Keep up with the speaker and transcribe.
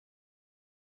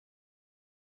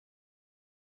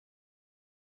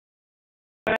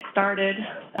started.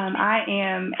 I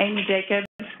am Amy Jacobs,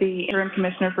 the Interim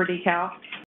Commissioner for DECAL.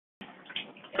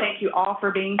 Thank you all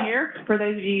for being here. For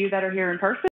those of you that are here in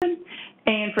person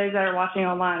and for those that are watching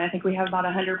online, I think we have about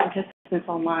 100 participants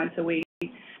online, so we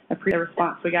appreciate the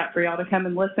response we got for y'all to come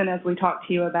and listen as we talk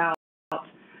to you about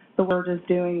the work we're just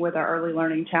doing with our Early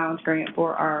Learning Challenge Grant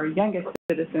for our youngest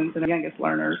citizens and our youngest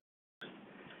learners.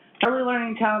 Early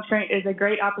Learning Challenge Grant is a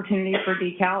great opportunity for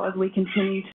DECAL as we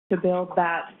continue to build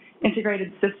that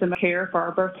integrated system of care for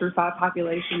our birth through 5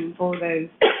 population and for those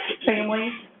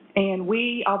families. And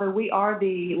although we are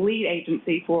the lead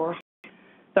agency for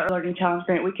the Early Learning Challenge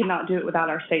Grant, we cannot do it without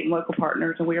our state and local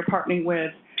partners. And we are partnering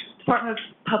with Department of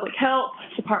Public Health,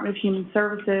 Department of Human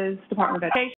Services, Department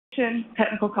of Education,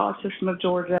 Technical College System of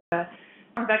Georgia, Department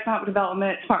of Economic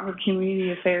Development, Department of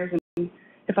Community Affairs, and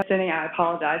if I said any, I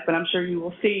apologize, but I'm sure you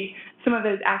will see some of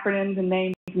those acronyms and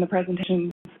names in the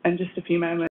presentation in just a few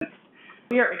moments.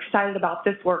 We are excited about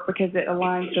this work because it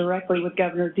aligns directly with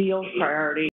Governor Deal's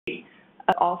priority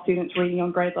of all students reading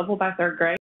on grade level by 3rd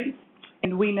grade,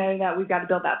 and we know that we've got to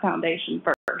build that foundation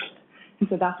first, and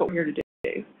so that's what we're here to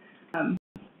do.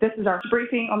 This is our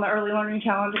briefing on the Early Learning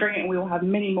Challenge Grant, and we will have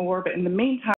many more, but in the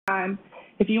meantime,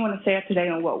 if you want to stay up to date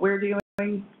on what we're doing,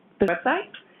 the website,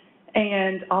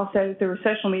 and also through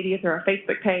social media, through our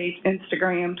Facebook page,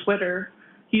 Instagram, Twitter,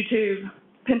 YouTube,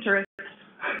 Pinterest,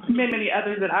 many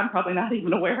others that I'm probably not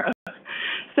even aware of.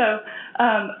 So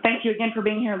thank you again for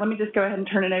being here. Let me just go ahead and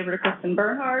turn it over to Kristen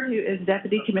Bernhard, who is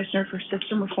Deputy Commissioner for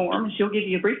System Reform, and she'll give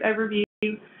you a brief overview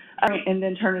and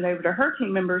then turn it over to her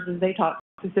team members as they talk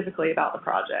specifically about the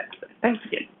project. So, thanks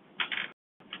again.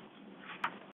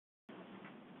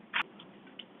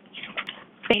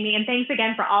 Amy, and thanks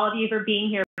again for all of you for being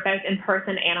here both in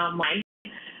person and online.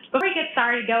 Before we get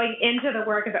started going into the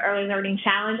work of the Early Learning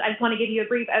Challenge, I just want to give you a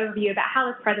brief overview about how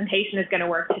this presentation is going to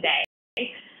work today.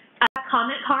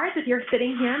 Comment cards if you're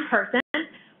sitting here in person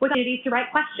with opportunities to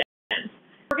write questions.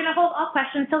 We're going to hold all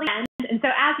questions till the end, and so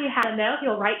as you have them,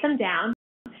 you'll write them down,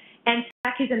 and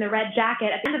Jack, who's in the red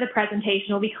jacket, at the end of the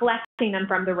presentation will be collecting them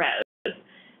from the rows,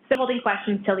 so holding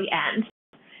questions till the end.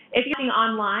 If you're watching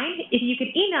online, if you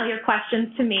could email your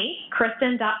questions to me,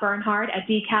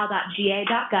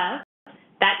 kristen.bernhard@decal.ga.gov.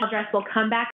 That address will come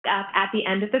back up at the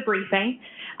end of the briefing.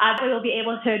 We will be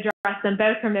able to address them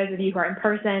both from those of you who are in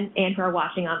person and who are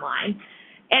watching online.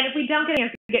 And if we don't get a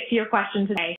chance to get to your question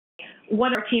today,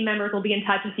 one of our team members will be in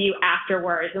touch with you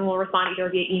afterwards, and we'll respond either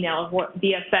via email or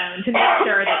via phone to make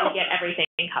sure that we get everything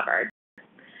covered.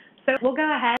 So we'll go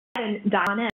ahead and dive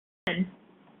on in.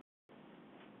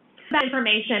 That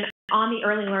information on the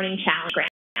Early Learning Challenge Grant.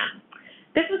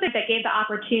 This was it that gave the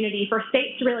opportunity for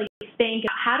states to really think,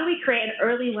 how do we create an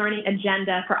early learning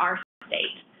agenda for our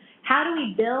state? How do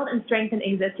we build and strengthen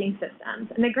existing systems?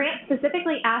 And the grant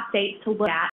specifically asked states to look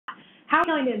at how are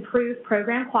we going to improve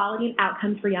program quality and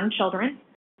outcomes for young children?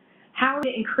 How are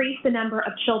we to increase the number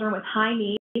of children with high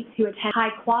needs who attend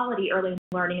high quality early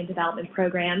learning and development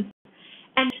programs?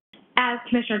 And as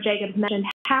Commissioner Jacobs mentioned,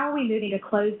 how are we moving to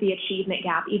close the achievement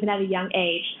gap, even at a young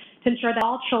age, to ensure that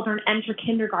all children enter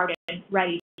kindergarten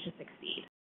ready to succeed?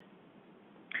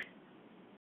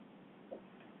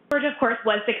 Georgia, of course,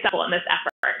 was successful in this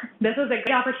effort. This was a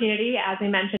great opportunity, as we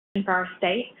mentioned, for our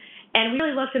state, and we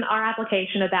really looked in our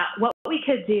application about what we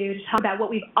could do to talk about what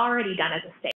we've already done as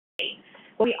a state,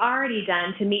 what we've already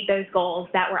done to meet those goals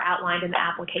that were outlined in the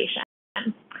application.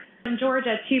 In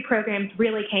Georgia, 2 programs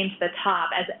really came to the top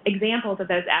as examples of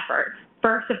those efforts.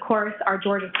 First, of course, our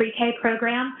Georgia Pre-K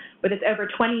program with its over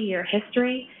 20-year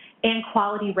history, and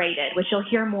Quality Rated, which you'll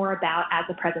hear more about as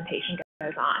the presentation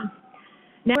goes on.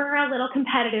 Now, we're a little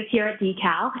competitive here at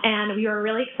DECAL, and we were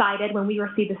really excited when we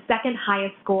received the 2nd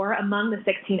highest score among the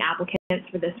 16 applicants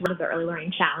for this round of the Early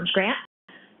Learning Challenge Grant.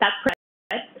 That's pretty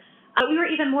good. We were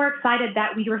even more excited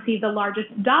that we received the largest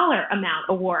dollar amount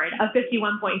award of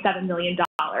 $51.7 million.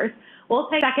 We'll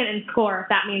take 2nd in score if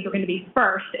that means we're going to be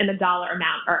 1st in the dollar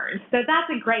amount earned. So that's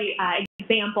a great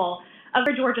example of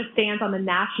where Georgia stands on the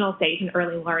national stage in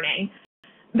early learning.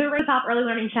 The Top Early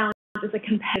Learning Challenge is a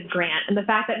competitive grant, and the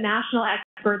fact that national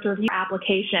experts reviewed our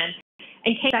application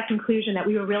and came to that conclusion that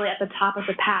we were really at the top of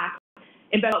the pack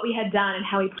in both what we had done and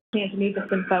how we plan to move this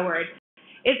one forward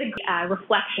is a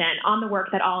reflection on the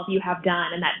work that all of you have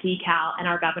done and that DECAL and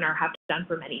our governor have done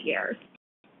for many years.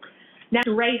 Now,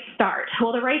 the race start.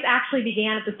 Well, the race actually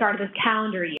began at the start of this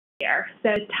calendar year.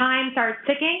 So time started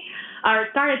ticking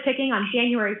on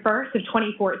January 1st of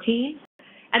 2014,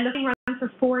 and the thing runs for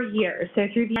 4 years, so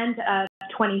through the end of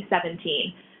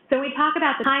 2017. So when we talk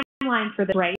about the timeline for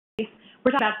the race,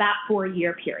 we're talking about that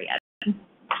 4-year period.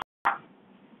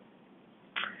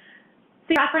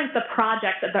 We reference the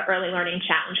projects of the Early Learning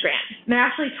Challenge Grant. There are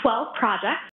actually 12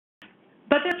 projects,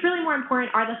 but what's really more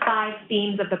important are the 5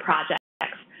 themes of the projects.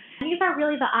 And these are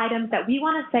really the items that we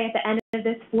want to say at the end of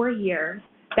this 4 years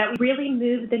that we really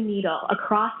move the needle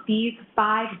across these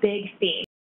 5 big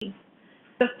themes.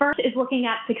 The first is looking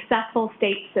at successful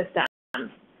state systems.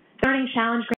 The Learning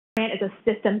Challenge Grant is a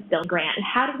systems building grant, and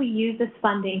how do we use this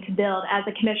funding to build, as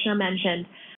the Commissioner mentioned,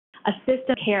 a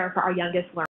system of care for our youngest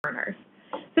learners?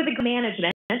 So the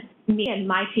management, me and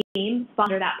my team fall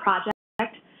under that project,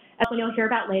 as you'll hear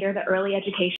about later, the Early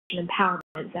Education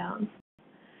Empowerment Zones.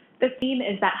 The theme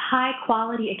is that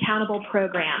high-quality, accountable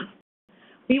programs.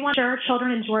 We want to ensure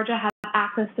children in Georgia have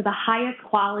access to the highest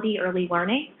quality early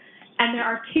learning, and there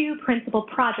are 2 principal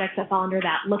projects that fall under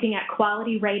that, looking at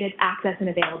quality-rated access and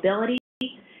availability,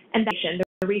 and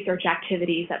the research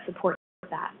activities that support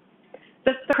that.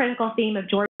 The critical theme of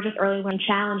Georgia's Early Learning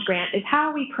Challenge Grant is how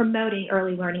are we promoting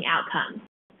early learning outcomes?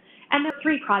 And there are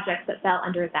 3 projects that fell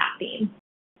under that theme.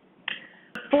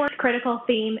 The 4th critical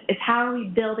theme is how are we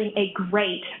building a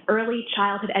great early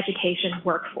childhood education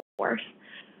workforce?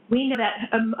 We know that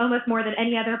almost more than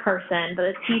any other person,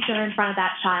 the teacher in front of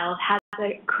that child has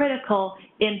a critical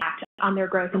impact on their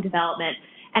growth and development,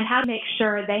 and how to make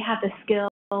sure they have the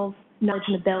skills, knowledge,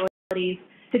 and abilities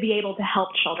to be able to help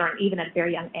children even at a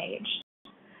very young age.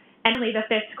 And finally,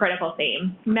 the 5th critical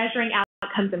theme, measuring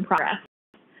outcomes in progress.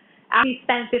 After we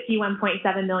spent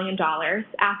 $51.7 million,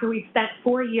 after we've spent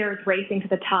 4 years racing to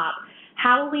the top,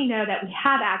 how will we know that we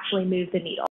have actually moved the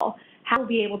needle? How will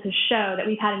we be able to show that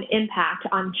we've had an impact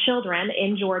on children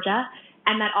in Georgia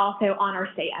and that also on our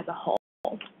state as a whole?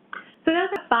 So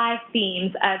those are 5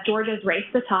 themes of Georgia's Race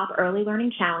to the Top Early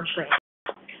Learning Challenge Grant.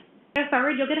 Going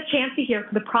forward, you'll get a chance to hear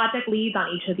from the project leads on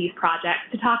each of these projects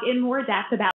to talk in more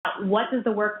depth about what does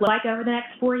the work look like over the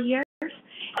next 4 years, what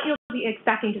you'll be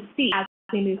expecting to see as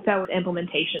we move forward with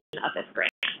implementation of this grant.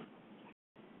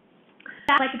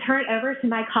 I'd like to turn it over to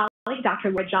my colleague, Dr.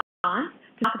 Lloyd John,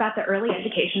 to talk about the Early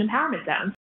Education Empowerment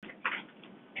Zones.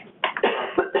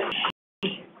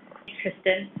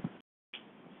 Kristen.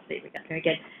 There we go. Very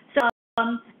good. So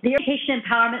the Education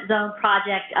Empowerment Zone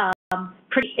project,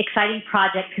 pretty exciting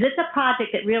project because it's a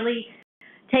project that really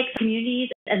takes communities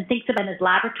and thinks of them as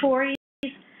laboratories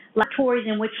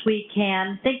in which we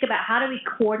can think about how do we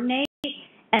coordinate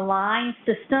and align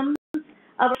systems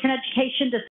of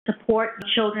education to support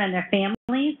children and their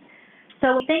families.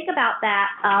 So we think about that.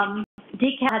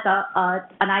 DCAL has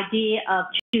an idea of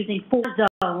choosing 4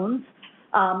 zones,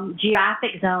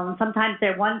 geographic zones. Sometimes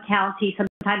they're one county,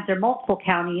 sometimes they're multiple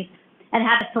counties, and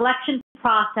have a selection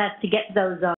process to get to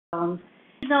those zones.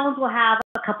 These zones will have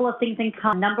a couple of things in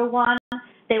common. Number 1,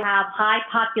 they will have high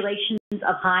populations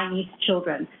of high-needs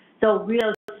children. So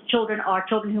real children are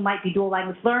children who might be dual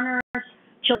language learners,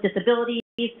 children with disabilities,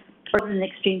 or children in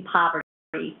extreme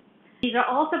poverty. These are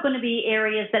also going to be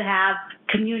areas that have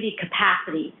community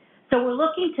capacity. So we're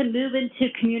looking to move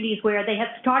into communities where they have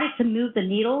started to move the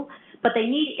needle, but they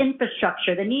need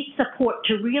infrastructure, they need support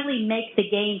to really make the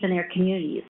gains in their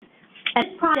communities. And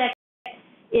this project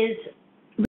is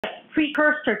a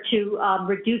precursor to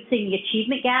reducing the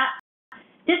achievement gap.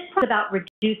 This is about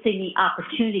reducing the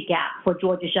opportunity gap for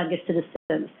Georgia's youngest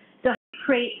citizens. So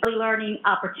create early learning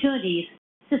opportunities,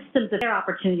 systems of their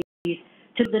opportunities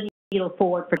to move the needle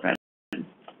forward for children.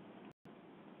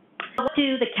 What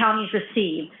do the counties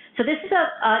receive? So this is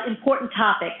an important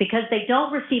topic because they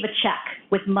don't receive a check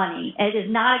with money. It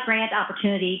is not a grant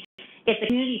opportunity. It's a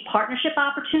community partnership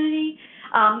opportunity.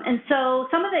 And so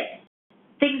some of the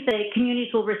things that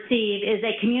communities will receive is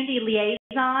a community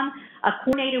liaison, a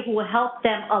coordinator who will help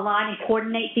them align and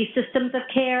coordinate these systems of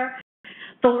care.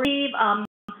 They'll receive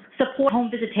support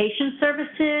home visitation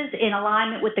services in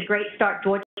alignment with the Great Start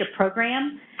Georgia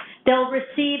program. They'll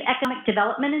receive economic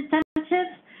development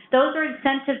incentives. Those are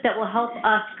incentives that will help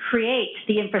us create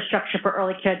the infrastructure for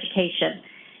early care education.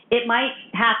 It might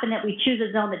happen that we choose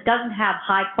a zone that doesn't have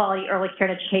high-quality early care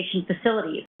education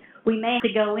facilities. We may have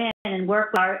to go in and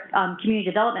work with our community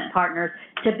development partners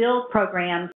to build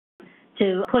programs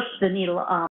to push the needle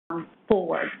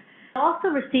forward. We'll also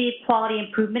receive quality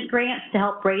improvement grants to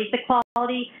help raise the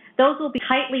quality. Those will be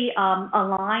tightly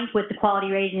aligned with the quality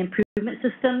raising improvement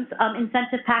systems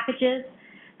incentive packages.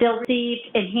 They'll receive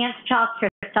enhanced child care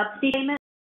subsidy payments.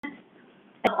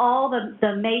 Of all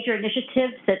the major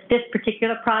initiatives that this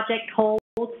particular project holds,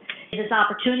 it is an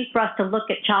opportunity for us to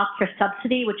look at child care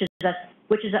subsidy, which is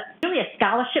really a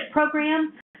scholarship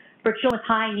program for children with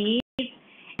high needs,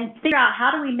 and figure out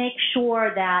how do we make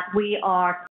sure that we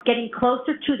are getting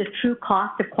closer to the true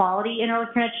cost of quality in early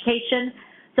care education.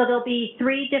 So there'll be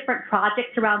 3 different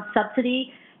projects around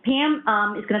subsidy Pam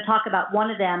is going to talk about one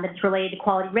of them that's related to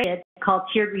quality rated, called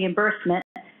tiered reimbursement.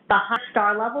 The higher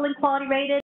star level in quality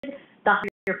rated, the higher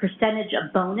your percentage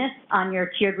of bonus on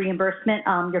your tiered reimbursement,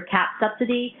 your CAP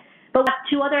subsidy. But we have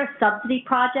two other subsidy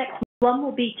projects. One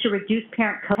will be to reduce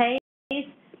parent co-pays.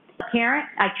 Parent,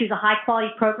 I choose a high quality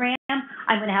program,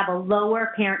 I'm going to have a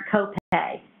lower parent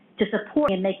co-pay to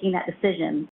support in making that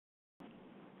decision.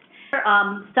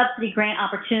 Subsidy grant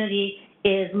opportunity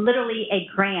is literally a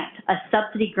grant, a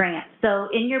subsidy grant. So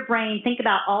in your brain, think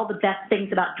about all the best things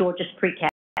about Georgia's pre-K.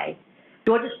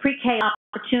 Georgia's pre-K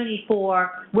opportunity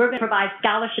for, we're going to provide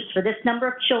scholarships for this number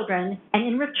of children, and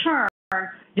in return,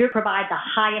 you're going to provide the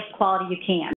highest quality you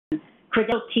can.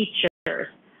 Credentialed teachers,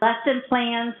 lesson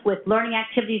plans with learning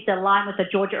activities that align with the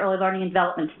Georgia Early Learning and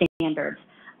Development Standards,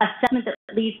 assessment that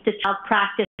leads to child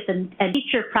practice and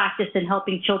teacher practice in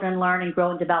helping children learn and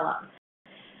grow and develop.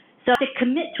 So to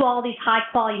commit to all these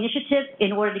high-quality initiatives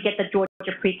in order to get the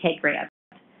Georgia pre-K grant,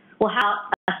 we'll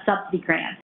have a subsidy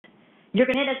grant. You're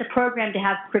going to need as a program to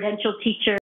have credentialed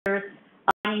teachers,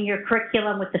 aligning your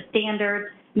curriculum with the standards,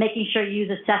 making sure you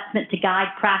use assessment to guide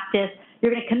practice.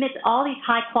 You're going to commit to all these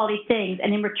high-quality things,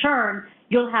 and in return,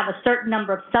 you'll have a certain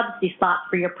number of subsidy slots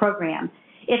for your program.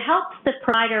 It helps the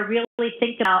provider really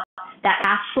think about that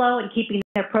cash flow and keeping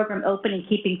their program open and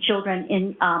keeping children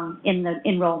in the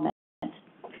enrollment.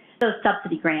 Those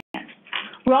subsidy grants.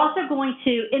 We're also going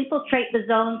to infiltrate the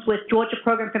zones with Georgia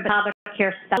Program for Child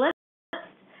Care Specialists,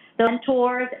 those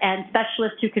mentors and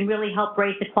specialists who can really help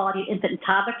raise the quality of infant and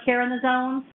toddler care in the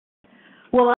zones.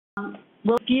 We'll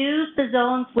fuse the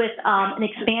zones with an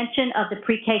expansion of the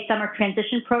pre-K summer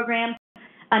transition program,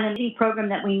 an amazing program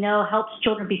that we know helps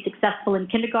children be successful in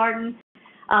kindergarten.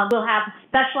 We'll have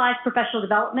specialized professional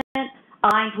development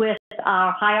aligned with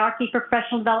our hierarchy for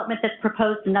professional development that's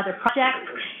proposed in another project.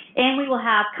 And we will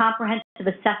have comprehensive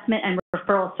assessment and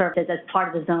referral services as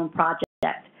part of the zone project.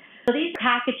 So these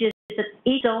packages that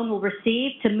each zone will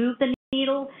receive to move the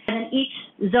needle, and then each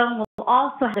zone will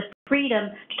also have the freedom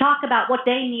to talk about what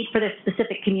they need for their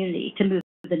specific community to move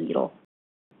the needle.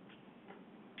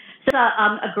 So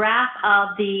a graph of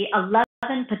the 11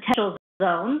 potential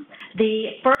zones.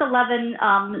 The first 11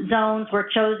 zones were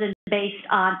chosen based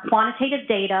on quantitative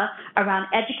data around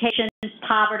education,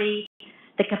 poverty,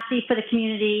 the capacity for the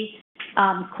community,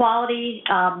 quality,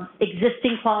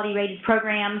 existing quality rated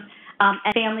programs,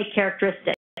 and family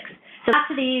characteristics. So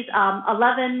after these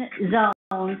 11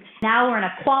 zones, now we're in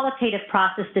a qualitative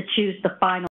process to choose the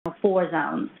final 4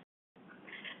 zones.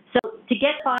 So to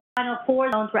get final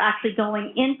 4 zones, we're actually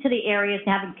going into the areas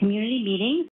and having community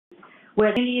meetings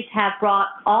where communities have brought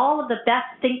all of the best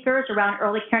thinkers around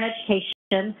early care and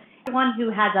education, everyone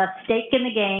who has a stake in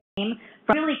the game,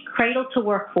 from really cradle to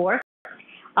workforce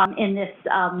in this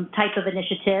type of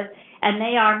initiative. And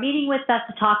they are meeting with us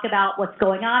to talk about what's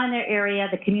going on in their area,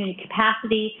 the community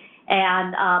capacity,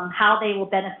 and how they will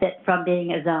benefit from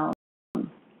being a zone.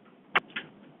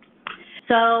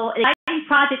 So an exciting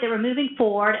project that we're moving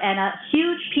forward, and a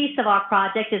huge piece of our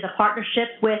project is a partnership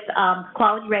with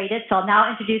Quality Rated. So I'll now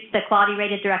introduce the Quality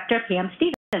Rated Director, Pam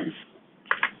Stevens.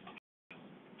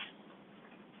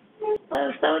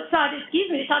 So excited,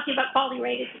 excuse me, to talk to you about Quality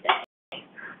Rated today.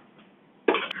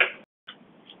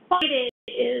 Quality Rated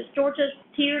is Georgia's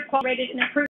tiered quality rated and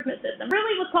improvement system.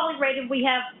 Really, with Quality Rated, we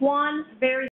have one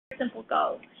very simple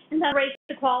goal, and that raise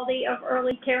the quality of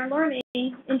early care and learning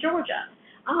in Georgia.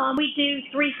 We do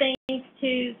 3 things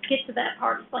to get to that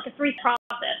part. It's like a 3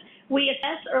 process. We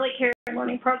assess early care and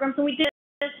learning programs, and we do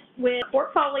this with a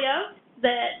portfolio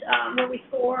that where we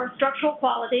score structural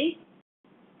quality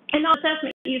and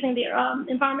assessment using the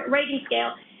environment rating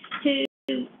scale to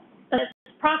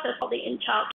process quality in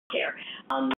child care.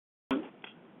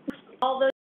 All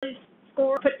those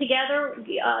scores put together,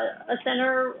 a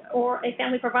center or a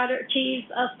family provider achieves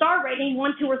a star rating,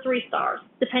 1, 2, or 3 stars,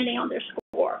 depending on their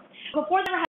score. Before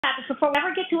that ever happens, before we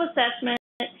ever get to assessment,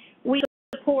 we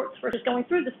support for just going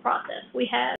through this process. We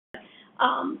have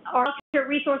our healthcare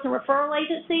resource and referral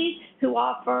agencies who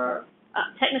offer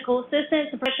technical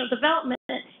assistance and professional development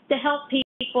to help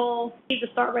people achieve the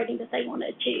star rating that they want to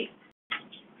achieve.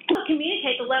 We'll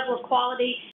communicate the level of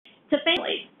quality to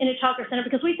families in a child care center,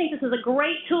 because we think this is a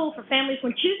great tool for families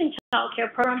when choosing child care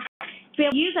programs to be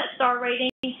able to use that star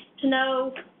rating to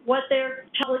know what their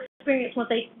child will experience once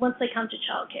they come to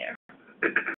child care.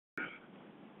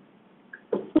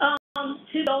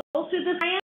 2 goals through this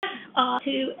grant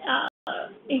to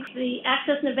increase the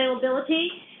access and availability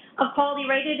of quality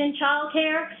rated in child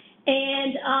care,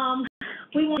 and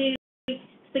we want to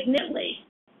significantly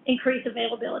increase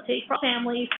availability for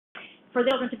families, for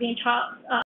children to be in child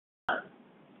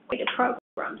rated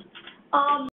programs.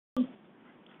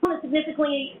 want to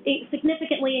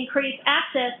significantly increase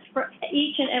access for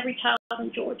each and every child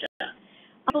in Georgia.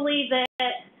 I believe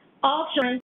that all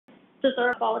children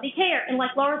deserve quality care, and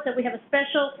like Laura said, we have a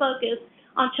special focus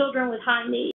on children with high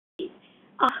needs.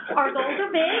 Our goals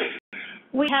are big.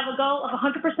 We have a goal of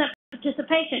 100%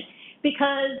 participation,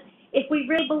 because if we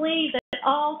really believe that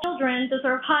all children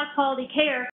deserve high quality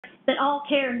care, then all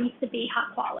care needs to be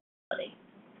high quality.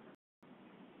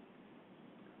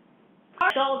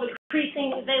 Our goal of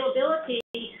increasing availability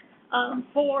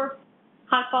for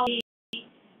high quality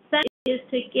settings is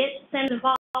to get centers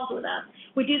involved with us.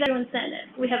 We do that through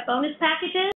incentives. We have bonus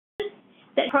packages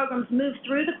that programs move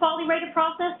through the quality rated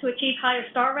process to achieve higher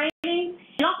star ratings,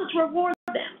 and also to reward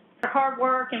them for hard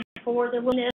work and for their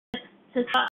willingness to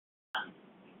stop.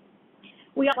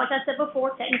 We have, like I said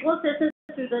before, technical assistance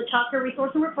through the Child Care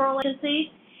Resource and Referral Agencies,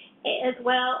 as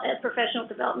well as professional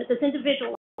development that's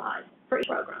individualized for each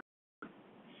program.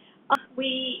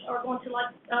 We are going to,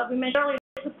 like we mentioned earlier,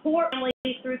 support families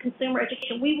through consumer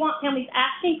education. We want families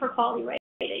asking for quality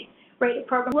rated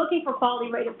programs, looking for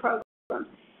quality rated programs.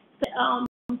 So,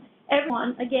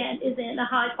 everyone, again, is in a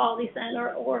high quality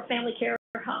center or family care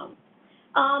home.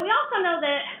 We also know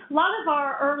that a lot of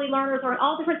our early learners are in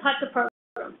all different types of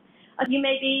programs. You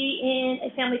may be in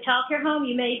a family child care home,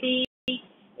 you may be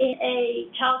in a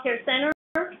child care center,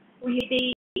 or you may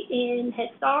be in Head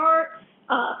Start,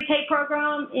 pre-K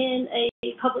program in a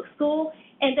public school,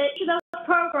 and that each of those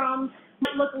programs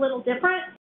might look a little different.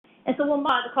 And so we'll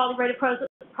modify the quality rated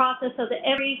process so that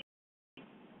every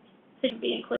should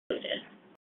be included.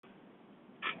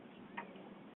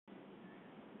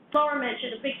 Laura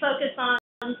mentioned a big focus on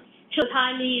children with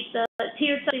high needs, the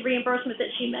tiered subsidy reimbursement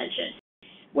that she mentioned,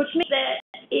 which means that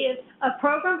if a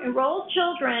program enrolls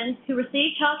children who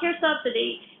receive child care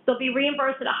subsidy, they'll be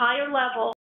reimbursed at a higher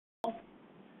level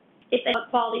if they have a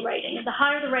quality rating. And the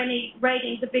higher the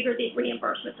rating, the bigger the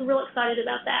reimbursement. So we're real excited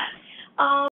about that.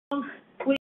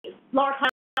 Laura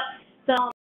talked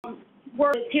about the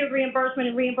work with tiered reimbursement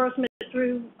and reimbursement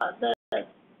through the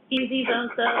EZ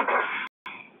zones, the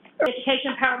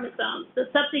education empowerment zones, the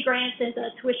subsidy grants, and the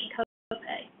tuition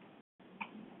copay.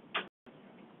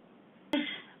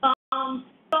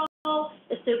 Goal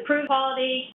is to improve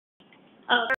quality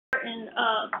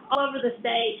all over the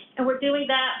state, and we're doing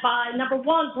that by, number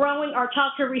one, growing our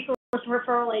child care resource and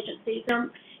referral agencies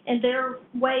and their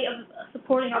way of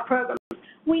supporting our programs.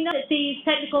 We know that these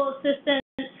technical assistance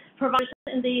providers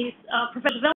and these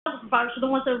professional development providers are the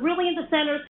ones that are really in the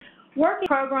centers working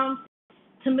programs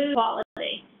to move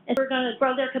quality. And we're going to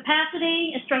grow their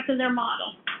capacity and strengthen their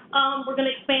model. We're going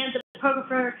to expand the program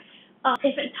for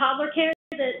infant and toddler care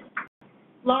that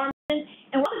Laura mentioned,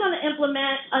 and we're also going to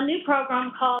implement a new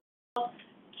program called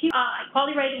QI,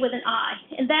 Quality Rated with an I,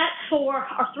 and that's for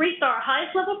our 3-star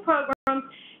highest level programs that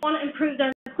want to improve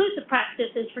their inclusive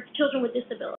practices for children with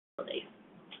disabilities.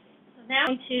 So now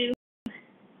I'm going to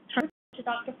turn to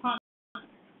Dr. Pond.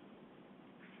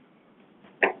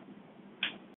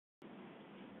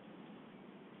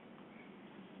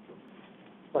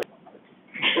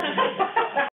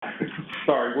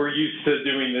 Sorry, we're used to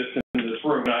doing this in this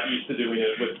room, not used to doing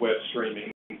it with web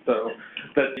streaming. So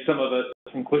that some of us,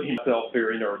 including myself,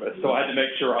 very nervous. So I had to make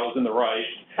sure I was in the right,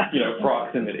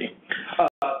 proximity.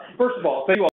 First of all,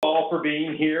 thank you all for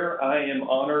being here. I am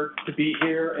honored to be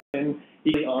here and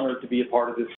equally honored to be a part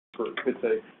of this group.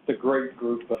 It's a great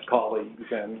group of colleagues,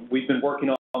 and we've been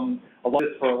working on a lot of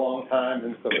this for a long time,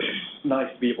 and so it's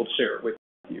nice to be able to share it with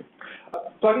you.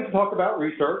 So I get to talk about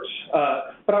research,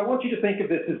 but I want you to think of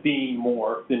this as being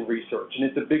more than research, and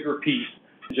it's a bigger piece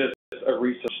than just a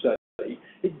research study.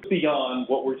 It's beyond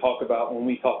what we talk about when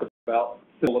we talk about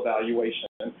civil evaluation.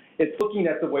 It's looking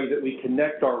at the way that we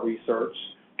connect our research,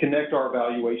 connect our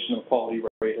evaluation of quality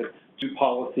rated to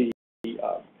policy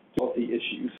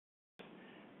issues.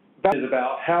 That is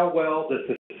about how well does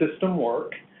the system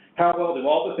work, how well do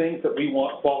all the things that we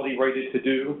want quality rated to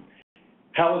do,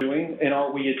 how are we doing, and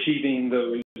are we achieving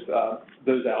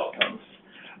those outcomes?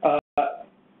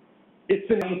 It's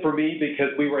been neat for me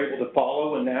because we were able to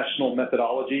follow a national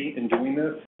methodology in doing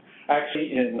this.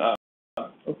 Actually,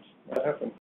 oops, what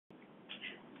happened?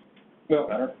 No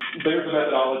matter. There's a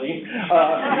methodology.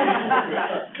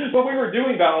 But we were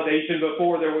doing validation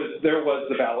before there was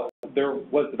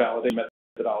the validation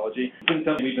methodology. It's been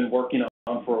something we've been working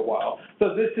on for a while.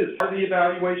 So this is part of the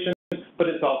evaluation, but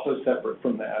it's also separate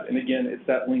from that. And again, it's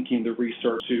that linking the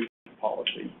research to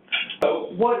policy. So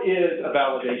what is a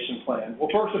validation plan? Well,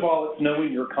 first of all, it's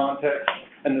knowing your context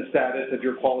and the status of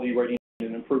your quality rating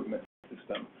and improvement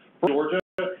system. For Georgia,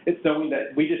 it's knowing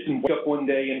that we just didn't wake up one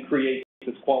day and create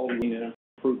this quality rating and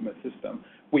improvement system.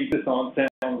 We did this on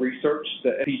sound research,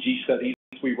 the SPG studies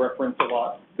we reference a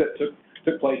lot that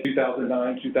took place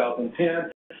 2009,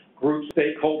 2010, group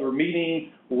stakeholder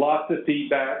meetings, lots of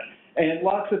feedback, and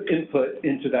lots of input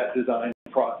into that design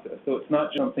process. So it's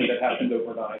not something that happened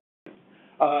overnight.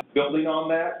 Building on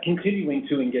that, continuing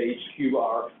to engage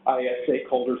QRIS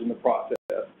stakeholders in the process.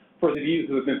 For those of you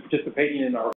who have been participating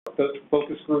in our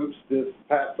focus groups this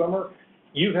past summer,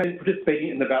 you have been participating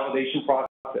in the validation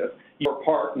process. You are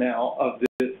part now of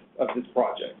this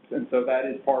project, and so that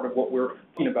is part of what we're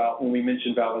talking about when we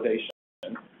mention validation.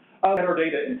 And our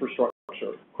data infrastructure.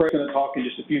 Craig's going to talk in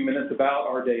just a few minutes about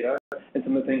our data and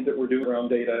some of the things that we're doing around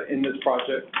data in this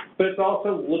project, but it's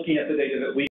also looking at the data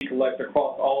that we collect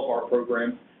across all of our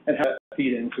programs and how that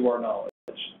feed into our knowledge.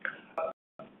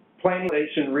 Planning,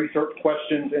 validation, research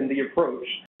questions, and the approach.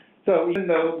 So even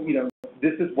though,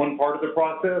 this is one part of the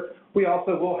process, we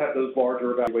also will have those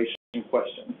larger evaluation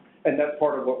questions, and that's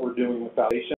part of what we're doing with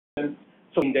validation.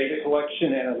 So in data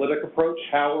collection, analytic approach,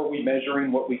 how are we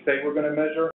measuring what we say we're going to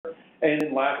measure? And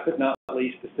then last but not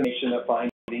least, dissemination of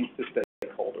findings to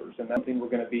stakeholders, and that's something we're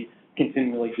going to be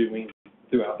continually doing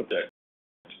throughout the project.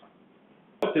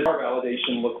 What does our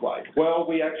validation look like? Well,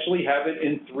 we actually have it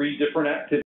in 3 different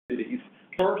activities.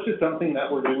 First is something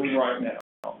that we're doing right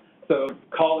now. So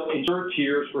call it ensure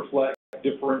tiers reflect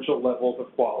differential levels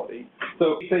of quality.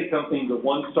 So if we say something to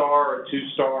 1-star, or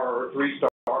 2-star, or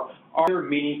 3-star, are there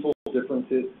meaningful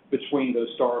differences between those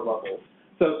star levels?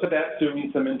 So that's doing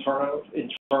some internal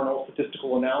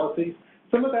statistical analyses.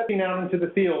 Some of that being out into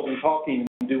the field and talking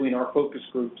and doing our focus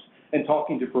groups and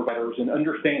talking to providers and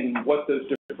understanding what those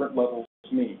different levels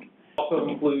mean. Also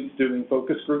includes doing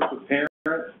focus groups with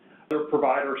parents, other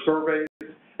provider surveys,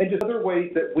 and just other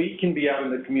ways that we can be out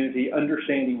in the community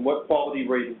understanding what quality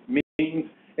rating means and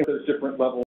what those different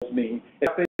levels mean. If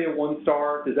I say a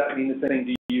 1-star, does that mean the same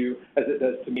to you as it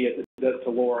does to me, as it does to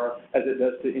Laura, as it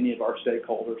does to any of our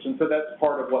stakeholders? And so that's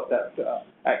part of what that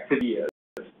activity is.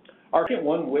 Our second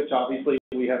one, which obviously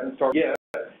we haven't started yet,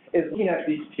 is looking at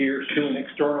these tiers to an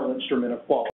external instrument of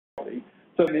quality.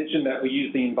 So I mentioned that we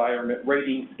use the environment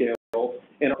rating scale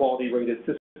in a quality rated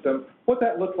system. What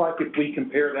that looks like if we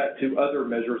compare that to other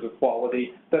measures of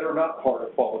quality that are not part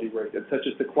of quality rated, such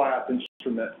as the CLAS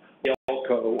instrument, the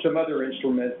ELCO, some other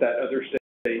instruments that other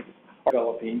states are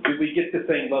developing. Do we get the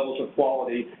same levels of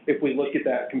quality if we look at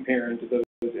that comparing to those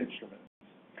instruments?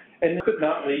 And last but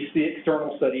not least, the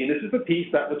external study, and this is a piece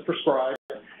that was prescribed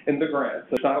in the grant, so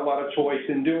there's not a lot of choice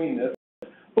in doing this.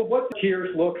 But what the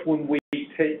tiers look when we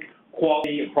take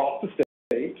quality across the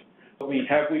state?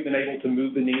 Have we been able to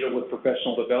move the needle with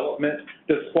professional development?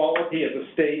 Does quality as a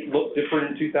state look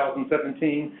different in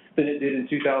 2017 than it did in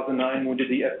 2009 when we did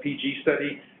the FPG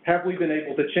study? Have we been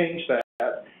able to change that?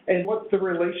 And what's the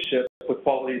relationship with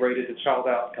quality rated to child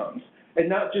outcomes? And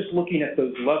not just looking at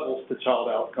those levels to child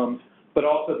outcomes, but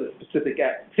also the specific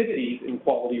activities in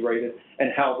quality rated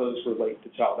and how those relate to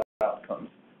child outcomes.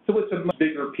 So it's a much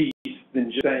bigger piece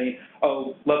than just saying,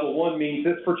 oh, level 1 means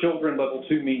this for children, level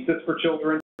 2 means this for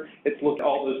children. It's looking at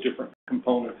all those different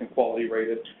components in quality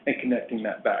rated and connecting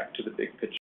that back to the big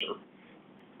picture.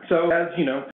 So as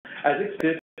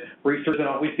expected, research doesn't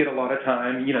always get a lot of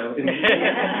time, I've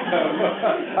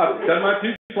done my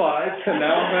 2 slides, and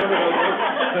now I'm going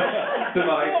over to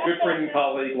my good friend and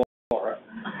colleague, Laura.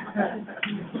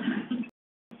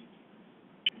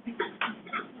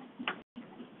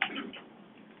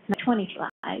 20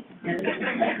 slides.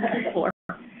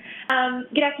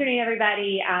 Good afternoon,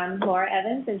 everybody. I'm Laura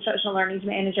Evans, Instructional Learning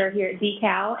Manager here at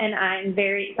DeKalb, and I'm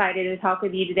very excited to talk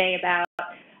with you today about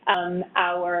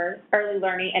our early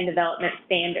learning and development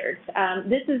standards.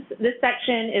 This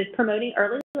section is promoting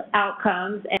early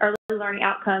outcomes and early learning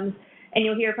outcomes, and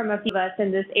you'll hear from a few of us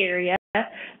in this area.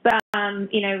 But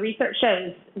research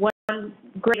shows one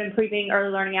great improving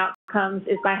early learning outcomes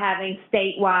is by having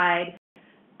statewide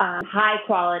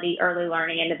high-quality early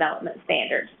learning and development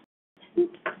standards.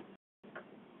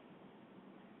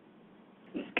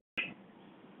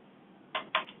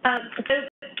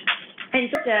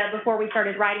 Before we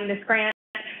started writing this grant,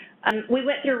 we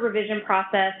went through a revision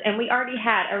process, and we already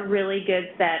had a really good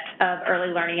set of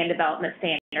early learning and development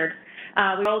standards.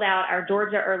 We rolled out our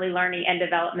Georgia Early Learning and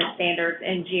Development Standards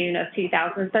in June of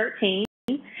 2013,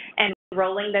 and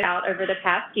rolling that out over the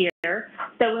past year.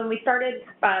 So when we started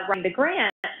writing the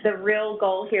grant, the real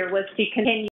goal here was to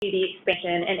continue the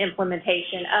expansion and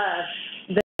implementation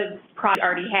of the project we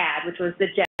already had, which was the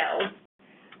GELDS.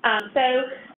 So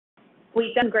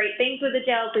we've done great things with the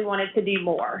GELDS. We wanted to do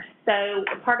more. So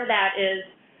part of that is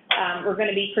we're going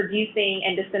to be producing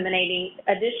and disseminating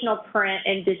additional print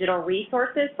and digital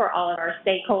resources for all of our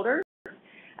stakeholders.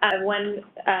 One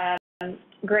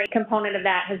great component of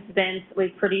that has been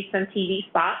we've produced some TV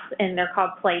spots, and they're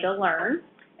called Play to Learn.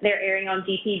 They're airing on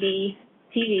GPB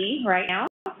TV right now.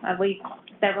 I believe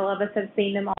several of us have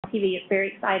seen them on TV. It's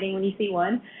very exciting when you see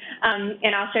one.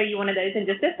 And I'll show you one of those in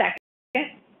just a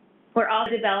second. We're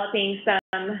also developing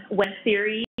some web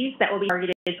series that will be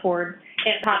targeted towards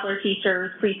popular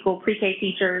teachers, preschool, pre-K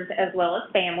teachers, as well as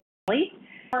families.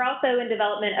 We're also in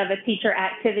development of a teacher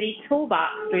activity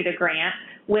toolbox through the grant,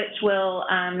 which will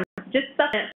just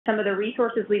supplement some of the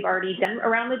resources we've already done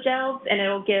around the GELDS, and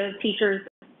it'll give teachers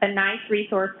a nice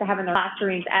resource to have in their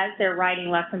classrooms as they're writing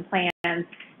lesson plans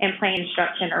and plan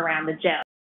instruction around the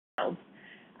GELDS.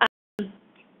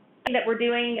 That we're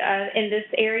doing in this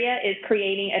area is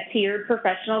creating a tiered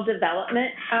professional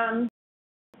development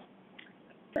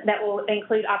that will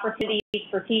include opportunities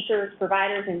for teachers,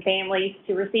 providers, and families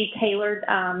to receive tailored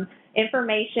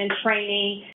information,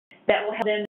 training that will help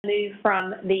them move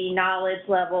from the knowledge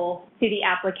level to the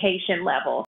application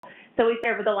level. So we've,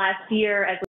 over the last year,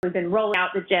 as we've been rolling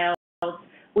out the GELDS,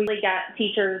 we really got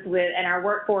teachers and our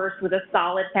workforce with a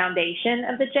solid foundation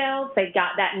of the GELDS. They've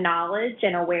got that knowledge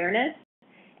and awareness.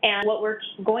 And what we're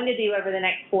going to do over the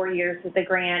next 4 years with the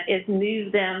grant is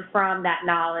move them from that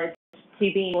knowledge to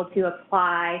being able to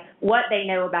apply what they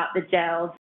know about the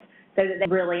GELDS so that they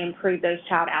really improve those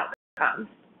child outcomes.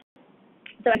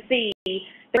 So I see the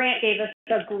grant gave us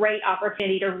a great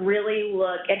opportunity to really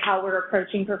look at how we're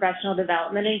approaching professional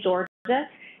development in Georgia,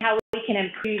 how we can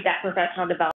improve that professional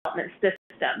development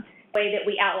system. The way that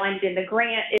we outlined it in the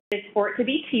grant is for it to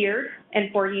be tiered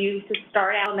and for you to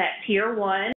start out on that tier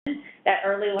 1, that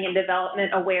early learning and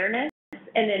development awareness,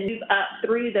 and then move up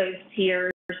through those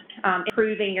tiers,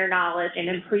 improving your knowledge and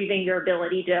improving your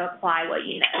ability to apply what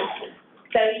you know.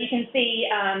 So you can see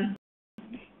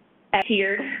a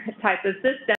tiered type of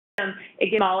system. It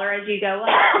gets smaller as you go up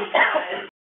because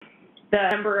the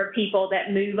number of people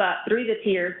that move up through the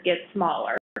tiers gets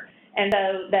smaller. And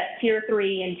so that tier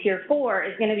 3 and tier 4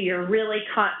 is going to be your really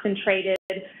concentrated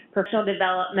professional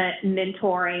development,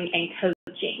 mentoring, and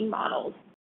coaching models.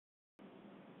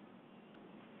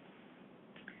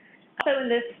 Also in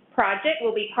this project,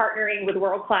 we'll be partnering with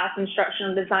world-class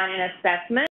instructional design and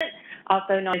assessment,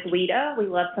 also known as WIDA. We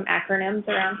love some acronyms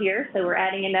around here, so we're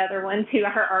adding another one to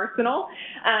our arsenal.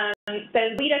 So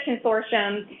WIDA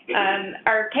Consortium,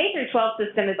 our K-12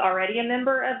 system is already a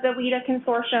member of the WIDA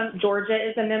Consortium. Georgia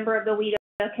is a member of the WIDA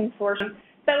Consortium.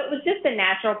 So it was just a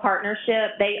natural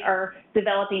partnership. They are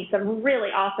developing some really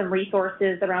awesome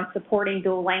resources around supporting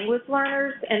dual language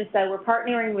learners, and so we're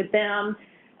partnering with them.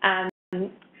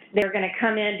 They're going to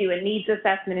come in, do a needs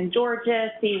assessment in Georgia,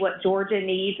 see what Georgia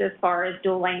needs as far as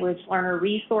dual language learner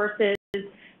resources.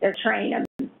 They're training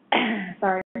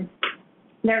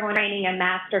they're training a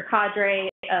master cadre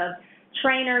of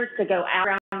trainers to go out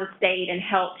around the state and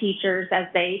help teachers as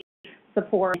they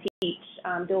support and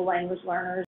teach dual language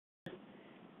learners.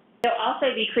 They'll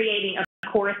also be creating a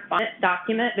correspondence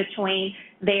document between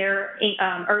their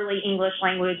early English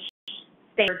language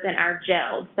standards and our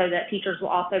GELDS, so that teachers will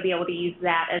also be able to use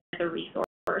that as a resource.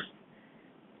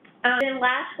 Then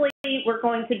lastly, we're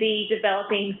going to be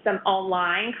developing some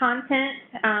online content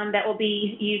that will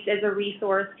be used as a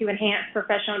resource to enhance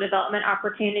professional development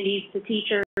opportunities to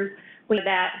teachers. We know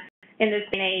that in this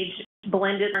day and age,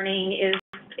 blended learning is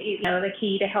the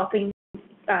key to helping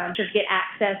teachers get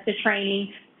access to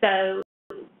training. So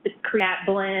create that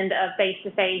blend of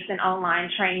face-to-face and online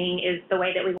training is the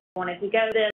way that we wanted to go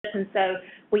this. And so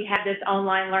we have this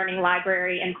online learning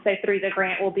library, and so through the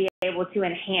grant we'll be able to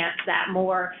enhance that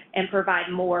more and provide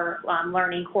more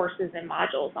learning courses and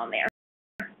modules on there.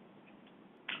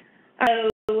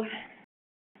 So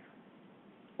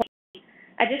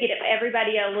I just give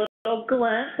everybody a little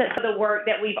glimpse at the work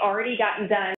that we've already gotten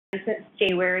done since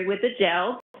January with the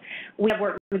GELDS. We have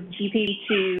worked with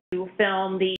GPB to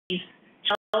film these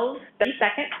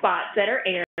 30-second spots that are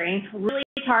airing, really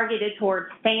targeted towards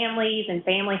families and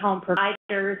family home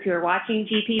providers who are watching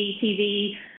GPB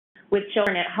TV with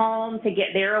children at home to get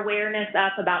their awareness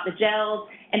up about the GELDS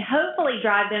and hopefully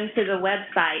drive them to the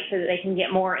website so that they can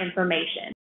get more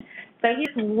information. So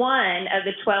here's one of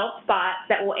the 12 spots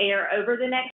that will air over the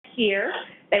next year.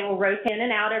 They will rotate in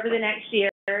and out over the next year,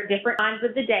 different times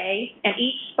of the day, and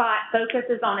each spot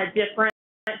focuses on a different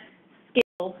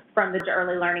skill from the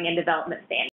early learning and development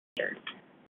standards.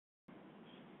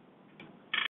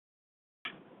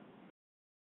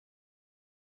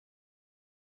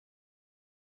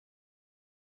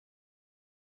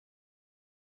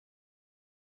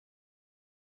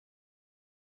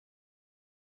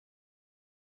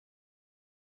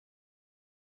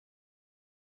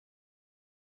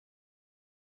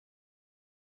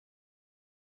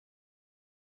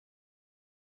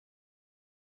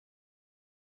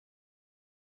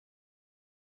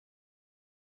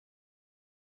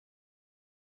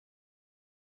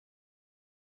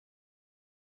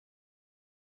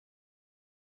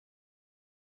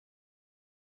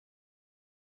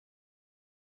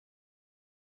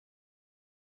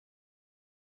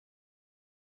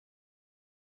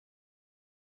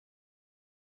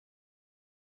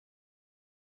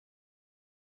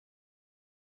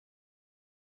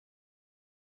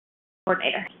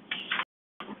 Coordinator.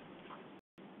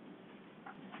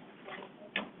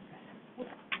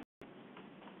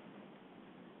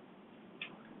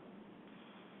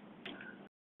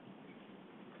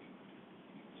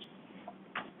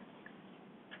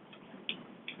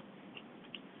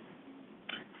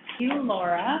 Thank you,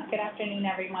 Laura. Good afternoon,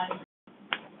 everyone.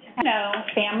 I know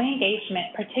family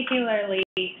engagement, particularly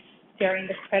during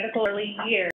the critical early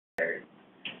years,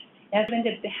 has been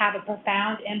to have a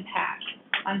profound impact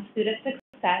on student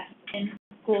success in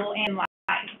school and life.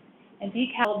 And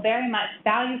DECAL very much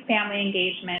values family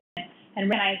engagement and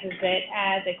recognizes it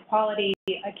as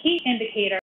a key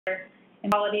indicator in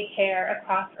quality care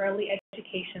across early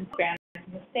education programs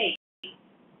in the state.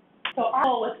 So our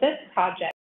goal with this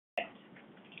project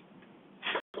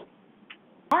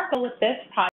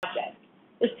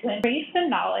is to increase the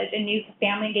knowledge and use of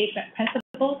family engagement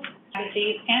principles,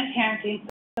 strategies, and parenting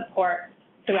support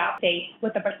throughout the state,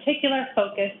 with a particular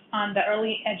focus on the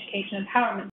early education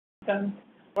empowerment zones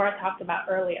Laura talked about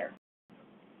earlier.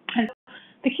 And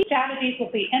the key strategies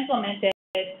will be implemented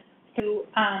through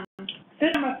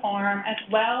system reform as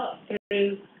well as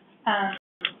through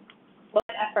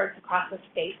efforts across the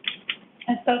state.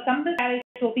 And so some of the strategies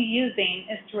we'll be using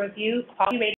is to review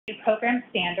quality-rated program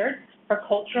standards for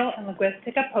cultural and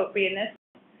linguistic appropriateness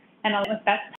and along with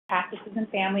best practices in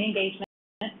family engagement,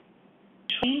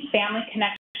 train family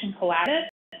connection collaboratives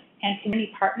and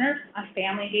community partners on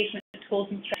family engagement tools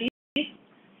and strategies,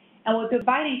 and we'll be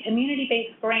providing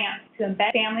community-based grants to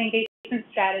embed family engagement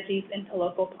strategies into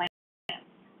local plans.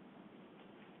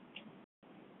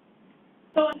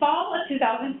 So in fall of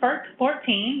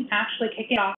 2014, actually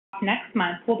kicking off next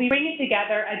month, we'll be bringing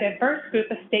together a diverse group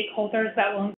of stakeholders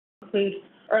that will include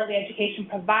early education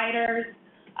providers,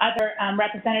 other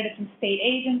representatives from state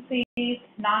agencies,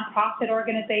 nonprofit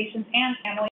organizations, and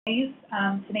families,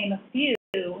 to name a few,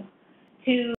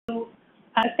 to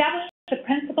establish the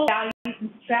principal values and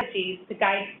strategies to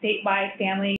guide statewide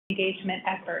family engagement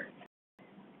efforts.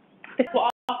 This will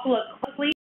also look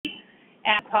closely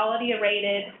at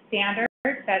quality-rated standards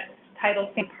that's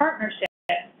titled Family Partnership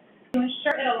to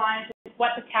ensure it aligns with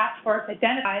what the task force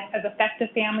identifies as effective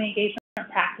family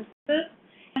engagement practices,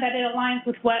 and that it aligns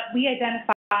with what we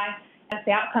identify as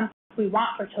the outcomes we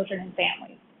want for children and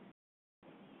families.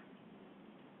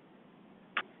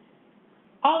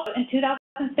 Also, in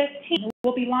 2015,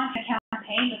 we'll be launching a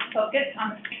campaign that's focused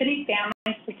on strengthening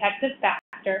families' protective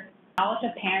factor, knowledge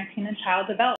of parenting and child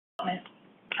development.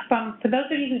 For those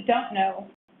of you who don't know,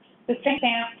 the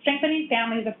Strengthening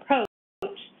Families approach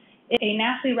is a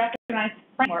nationally recognized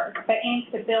framework that aims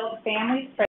to build family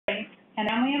strength and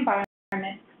family environment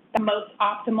that promotes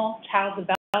optimal child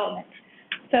development.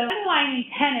 So the underlying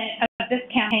tenet of this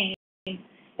campaign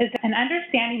is that an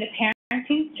understanding of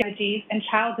parenting strategies and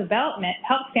child development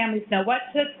helps families know what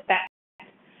to expect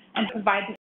and provide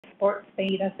the support they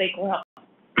need as they grow.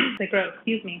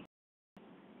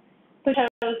 So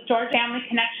Georgia Family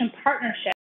Connection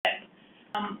Partnership,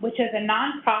 which is a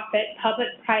nonprofit,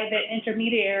 public-private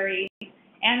intermediary,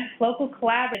 and its local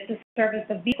collaborative to serve as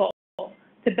a vehicle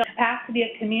to build capacity of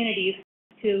communities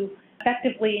to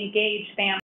effectively engage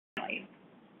families.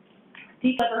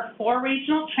 We deliver 4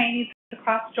 regional trainings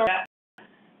across Georgia,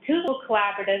 2 local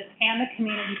collaboratives, and the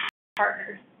community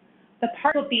partners. The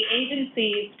partners will be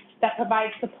agencies that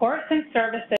provide supports and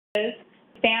services to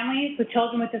families with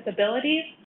children with disabilities,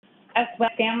 as well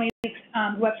as families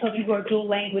who have children who are dual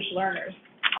language learners.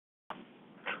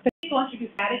 So these will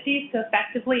introduce strategies to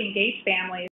effectively engage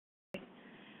families,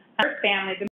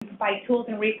 and provide tools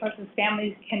and resources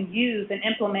families can use and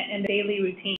implement in their daily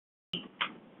routine.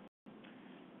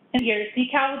 In years,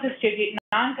 DECAL will distribute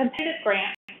non-competitive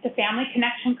grants to family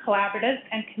connection collaboratives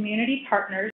and community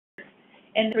partners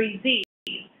in 3 Z's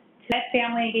to embed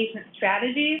family engagement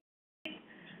strategies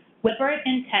with deliberate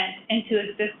intent into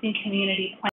existing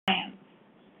community plans.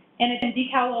 In addition,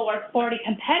 DECAL will award 40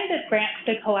 competitive grants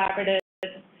to collaboratives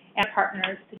and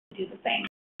partners to do the same.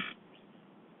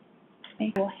 I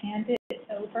think we'll hand it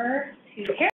over to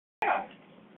Carol.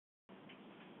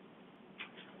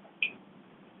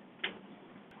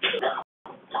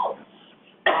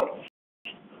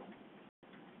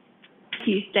 Thank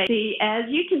you, Stacey. As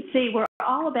you can see, we're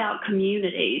all about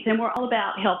communities, and we're all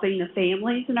about helping the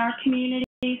families in our communities,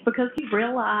 because we've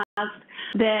realized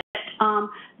that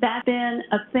that's been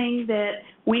a thing that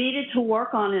we needed to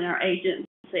work on in our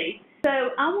agency. So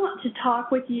I want to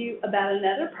talk with you about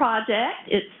another project.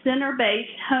 It's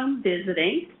center-based home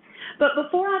visiting. But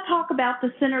before I talk about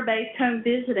the center-based home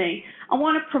visiting, I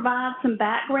want to provide some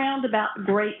background about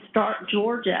Great Start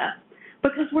Georgia,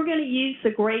 because we're going to use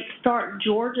the Great Start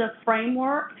Georgia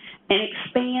framework and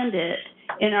expand it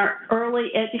in our early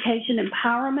education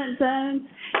empowerment zones,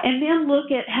 and then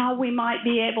look at how we might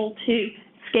be able to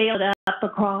scale it up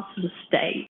across the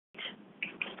state.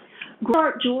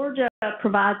 Start Georgia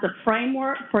provides a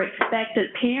framework for expectant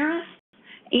parents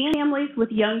and families with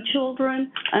young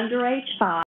children under age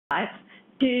 5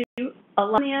 to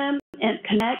allow them and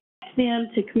connect them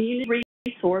to community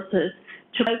resources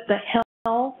to promote the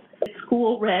health,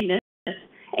 school readiness,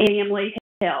 and family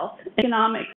health,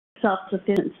 economic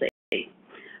self-sufficiency.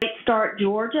 Start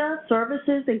Georgia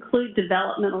services include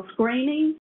developmental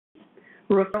screening,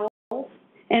 referrals,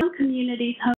 and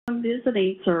community home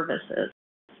visiting services.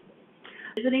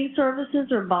 Visiting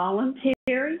services are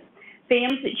voluntary.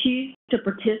 Families that choose to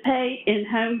participate in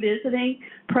home visiting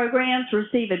programs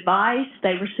receive advice,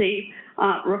 they receive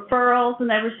referrals, and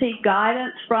they receive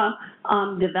guidance from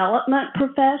development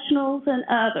professionals and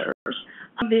others.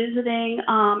 Visiting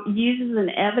uses an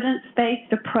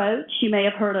evidence-based approach. You may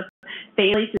have heard of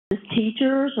Families as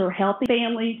Teachers or Healthy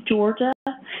Families Georgia,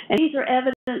 and these are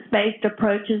evidence-based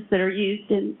approaches that are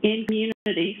used in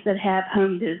communities that have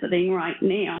home visiting right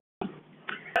now.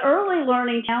 The Early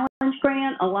Learning Challenge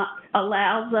Grant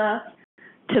allows us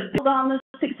to build on the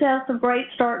success of Great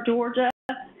Start Georgia.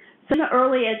 So in the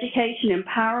early education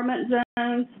empowerment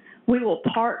zones, we will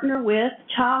partner with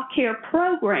child care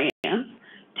programs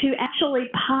to actually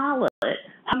pilot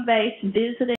home-based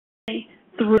visiting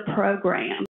through the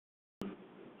program.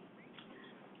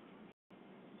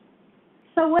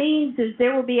 So what it means is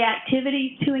there will be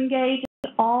activities to engage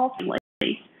all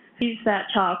families who use that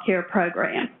child care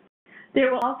program.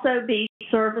 There will also be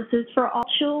services for all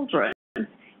children in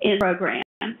the program,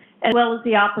 as well as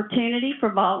the opportunity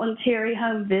for voluntary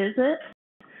home visits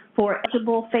for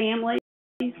eligible families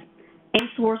and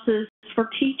resources for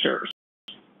teachers.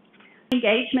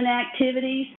 Engagement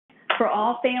activities for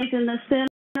all families in the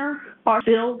center are to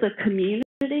build the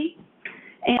community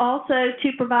and also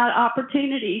to provide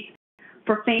opportunities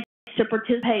for families to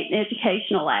participate in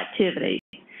educational activities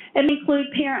and include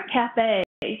parent cafes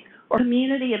or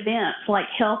community events like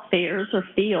health fairs or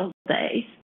field days.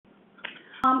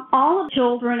 All of the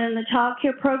children in the child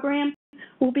care program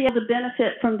will be able to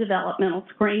benefit from developmental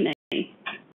screening.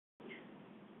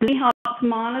 It helps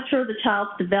monitor the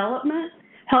child's development,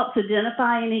 helps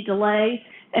identify any delays,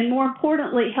 and more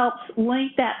importantly, helps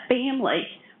link that family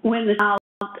when the child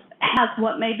has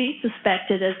what may be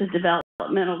suspected as a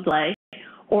developmental delay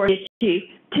or issue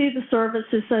to the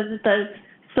services so that those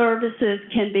services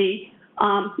can be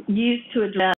used to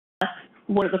address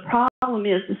what the problem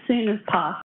is as soon as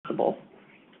possible.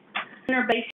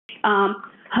 Center-based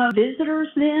home visitors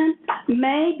then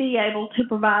may be able to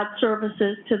provide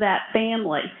services to that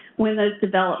family when those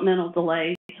developmental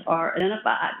delays are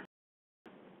identified.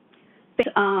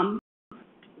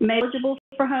 May be eligible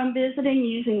for home visiting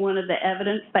using one of the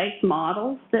evidence-based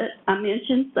models that I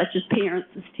mentioned, such as Parents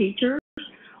as Teachers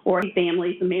or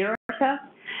Families America.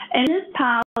 And this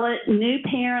pilot, new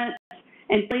parents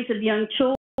and families of young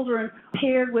children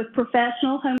paired with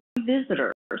professional home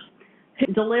visitors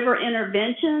who deliver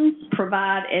interventions,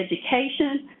 provide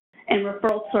education, and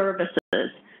referral services.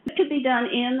 It could be done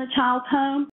in the child's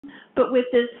home, but with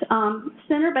this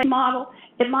center-based model,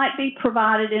 it might be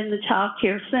provided in the child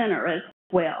care center as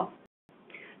well.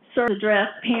 Services address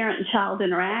parent and child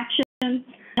interactions,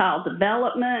 child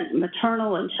development,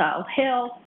 maternal and child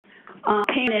health,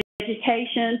 parent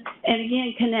education, and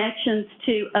again, connections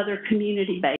to other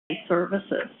community-based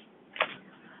services.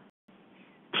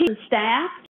 Team and staff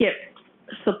get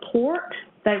support,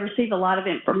 they receive a lot of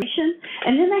information,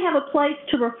 and then they have a place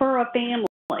to refer a family.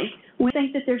 We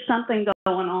think that there's something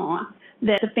going on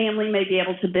that the family may be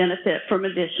able to benefit from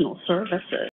additional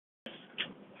services.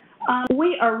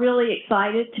 We are really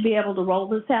excited to be able to roll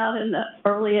this out in the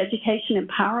early education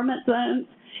empowerment zones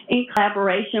in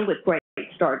collaboration with Great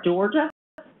Start Georgia.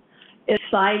 It's an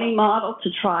exciting model to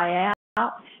try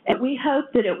out, and we hope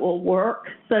that it will work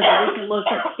so that we can look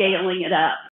at scaling it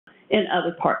up in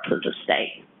other parts of the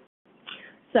state.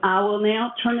 So I will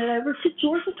now turn it over to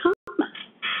Georgia Thomas.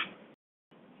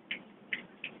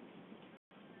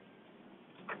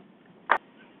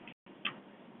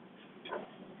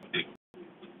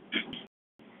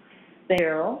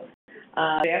 Carol.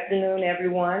 Good afternoon,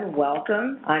 everyone.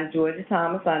 Welcome. I'm Georgia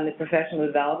Thomas. I'm the Professional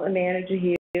Development Manager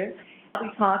here. I'll be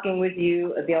talking with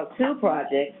you about two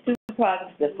projects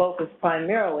that focus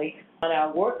primarily on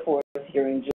our workforce here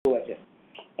in Georgia.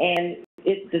 And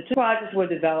the two projects were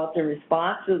developed in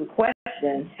response to the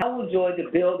question, how will Georgia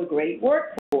build a great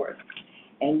workforce?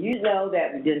 And you know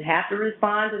that we didn't have to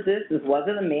respond to this. This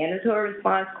wasn't a mandatory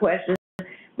response question,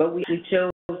 but we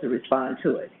chose to respond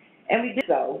to it. And we did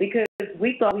so because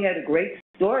we thought we had a great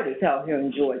story to tell here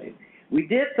in Georgia. We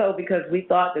did so because we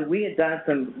thought that we had done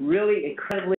some really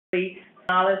incredibly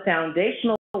solid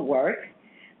foundational work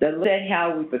that looked at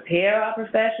how we prepare our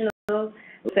professionals,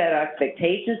 looked at our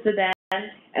expectations to them,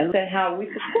 and looked at how we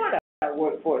support our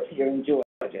workforce here in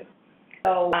Georgia.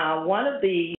 So one of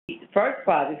the first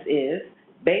projects is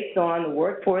based on the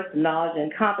workforce knowledge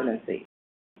and competency.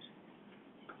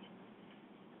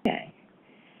 Okay.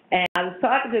 And I was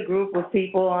talking to a group of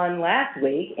people on last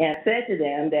week and said to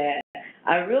them that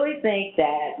I really think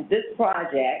that this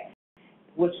project,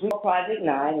 which we call Project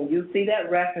 9, and you'll see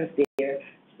that reference there,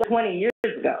 20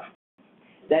 years ago.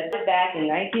 That is back in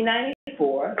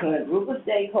 1994 when a group of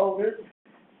stakeholders,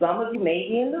 some of you may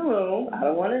be in the room, I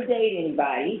don't want to date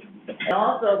anybody, and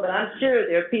also, but I'm sure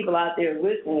there are people out there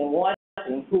listening and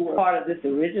watching who were part of this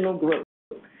original group.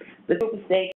 The group of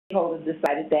stakeholders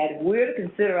decided that if we're to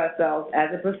consider ourselves as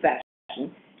a profession,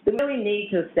 then we really need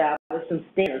to establish some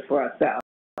standards for ourselves.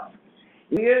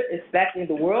 We're expecting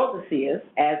the world to see us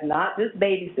as not just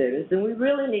babysitters, then we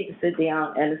really need to sit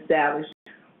down and establish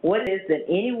what it is that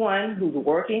anyone who's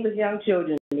working with young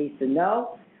children needs to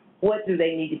know, what do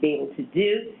they need to be able to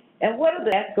do, and what are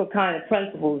the ethical kind of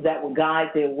principles that will guide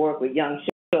their work with young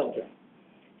children.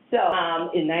 So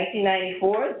in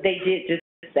 1994, they did just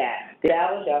that. They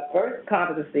established our first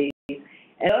competencies,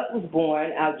 and thus was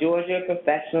born our Georgia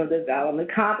Professional Development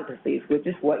Competencies, which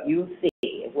is what you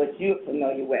see, what you're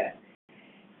familiar with.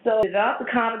 So we developed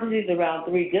the competencies around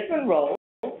 3 different roles: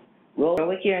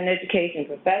 early care and education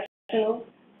professionals,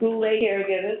 school-age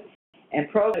caregivers, and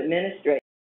program administrators.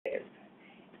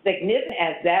 Significant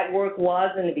as that work was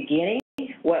in the beginning,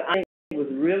 what I think was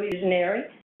really visionary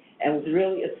and was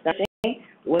really astonishing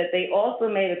was they also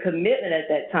made a commitment at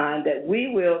that time that we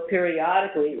will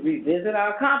periodically revisit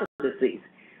our competencies.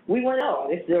 We want to know, are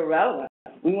they still relevant?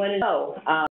 We want to know,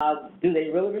 do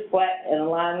they really reflect and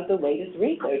align with the latest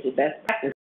research and best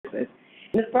practices? And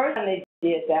the first time they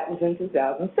did that was in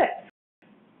 2006.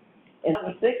 In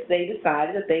 2006, they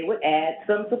decided that they would add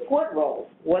some support roles.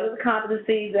 What are the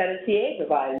competencies that a TA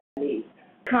provider needs?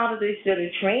 Competencies should a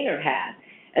trainer have?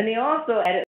 And they also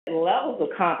added levels of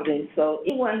competence, so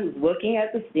anyone who's looking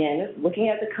at the standards, looking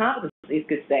at the competencies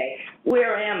could say,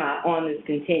 where am I on this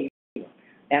continuum?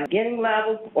 Am I beginning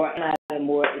level or am I at a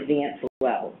more advanced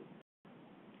level?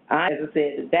 As I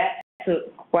said, that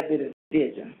took quite a bit of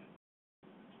vision.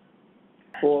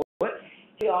 Forward,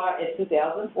 we are in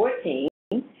 2014.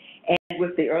 And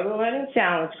with the Early Learning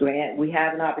Challenge Grant, we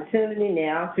have an opportunity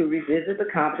now to revisit the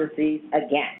competencies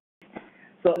again.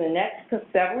 So in the next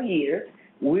several years,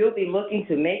 we'll be looking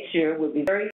to make sure we'll be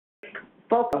very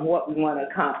focused on what we want to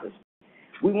accomplish.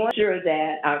 We want to ensure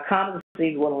that our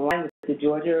competencies will align with the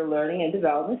Georgia Learning and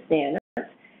Development Standards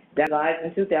that lies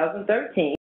in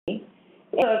 2013,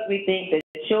 because we think that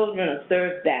children are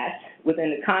served best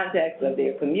within the context of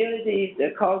their communities,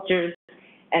 their cultures,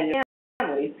 and their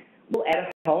families. We'll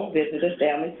add a home visitor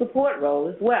family support role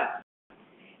as well.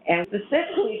 And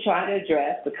specifically try to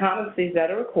address the competencies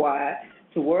that are required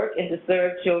to work and to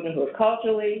serve children who are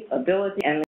culturally, ability,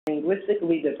 and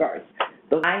linguistically diverse.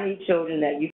 Those I need children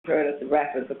that you've heard us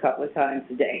reference a couple of times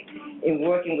today in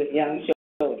working with young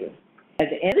children. At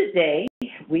the end of the day,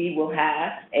 we will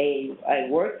have a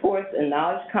workforce and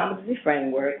knowledge competency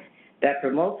framework that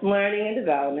promotes learning and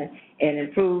development and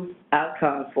improves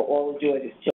outcomes for all of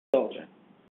Georgia's children.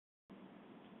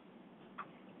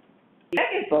 The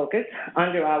second focus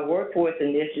under our workforce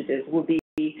initiatives will be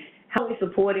how we're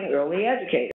supporting early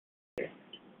educators.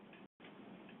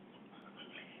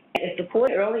 In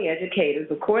supporting early educators,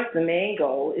 of course, the main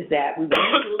goal is that we want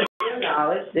to improve their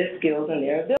knowledge, their skills, and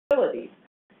their abilities.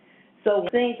 So one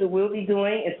of the things that we'll be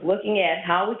doing is looking at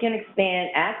how we can expand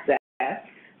access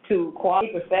to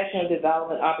quality professional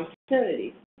development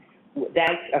opportunities.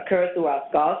 That occurs through our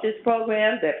scholarships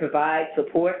program that provide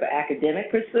support for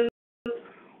academic pursuits,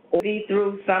 or be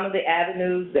through some of the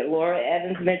avenues that Laura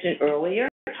Evans mentioned earlier.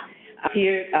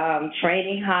 Here,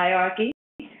 training hierarchy.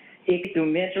 It could be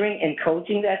through mentoring and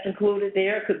coaching that's included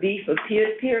there. It could be for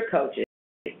peer-to-peer coaching.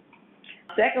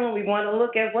 Second, we want to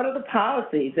look at what are the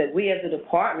policies that we as a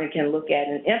department can look at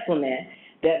and implement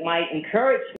that might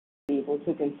encourage people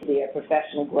to consider their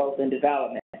professional growth and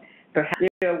development. Perhaps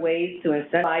there are ways to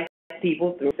incentivize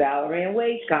people through salary and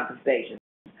wage compensation.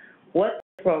 What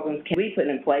programs can we put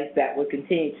in place that will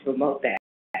continue to promote that?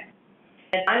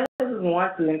 And I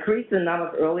want to increase the number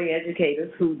of early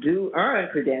educators who do earn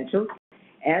credentials.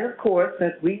 And of course,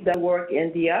 since we've done work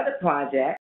in the other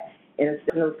project, in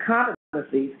those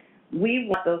competencies, we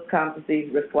want those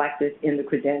competencies reflected in the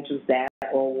credentials that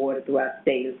are awarded through our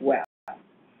state as well.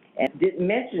 And I did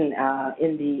mention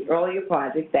in the earlier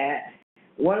project that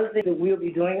one of the things that we'll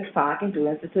be doing is talking to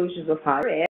institutions of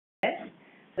higher ed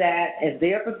that as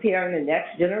they're preparing the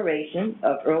next generation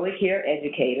of early care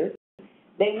educators,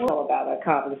 they will know about our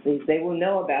competencies, they will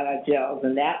know about our GELDS,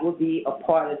 and that will be a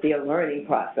part of their learning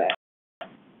process.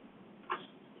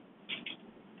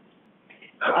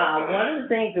 One of the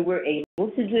things that we're able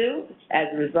to do as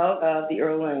a result of the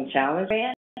Early Learning Challenge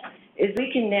Grant is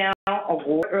we can now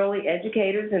award early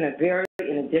educators in a different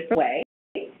way.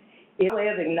 It's a way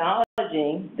of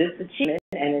acknowledging this achievement,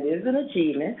 and it is an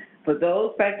achievement, for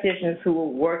those practitioners who are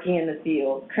working in the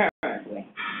field currently.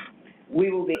 We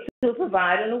will be able to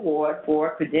provide an award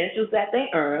for credentials that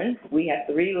they earn. We have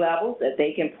 3 levels that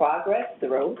they can progress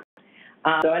through,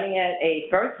 starting at a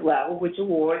first level, which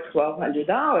awards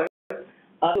 $1,200,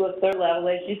 up to a third level,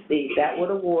 as you see, that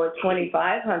would award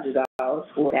 $2,500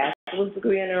 for a bachelor's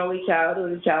degree in early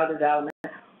childhood and child development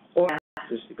or a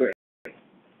master's degree.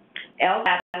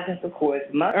 Applicants, of course,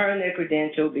 must earn their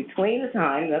credential between the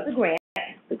time of the grant.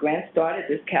 The grant started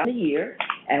this calendar year,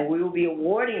 and we will be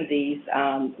awarding these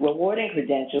rewarding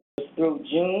credentials through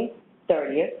June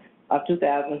 30th of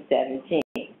 2017.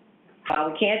 We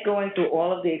can't go into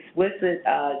all of the explicit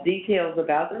details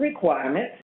about the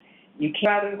requirements. You can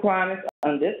find the requirements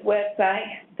on this website,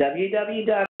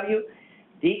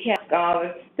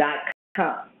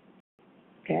 www.decalscholars.com.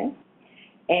 Okay?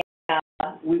 And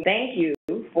we thank you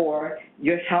for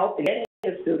your help in getting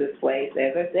us to this place.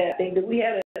 As I said, I think that we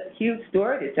have a huge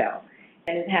story to tell,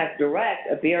 and it has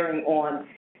direct bearing on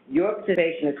your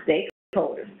participation as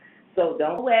stakeholders. So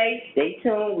don't away, stay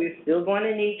tuned. We're still going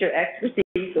to need your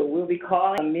expertise, so we'll be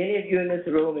calling many of you in this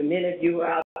room and many of you who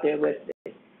are out there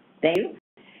listening. Thank you.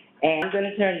 And I'm going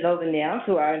to turn it over now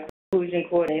to our inclusion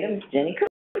coordinator, Ms. Jenny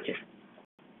Kutcher.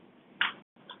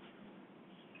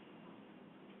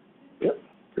 Yep,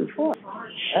 2-4.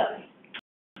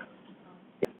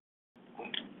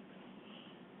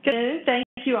 Good. Thank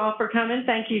you all for coming.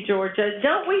 Thank you, Georgia.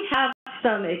 Don't we have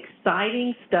some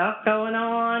exciting stuff going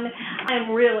on? I'm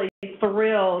really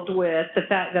thrilled with the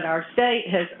fact that our state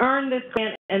has earned this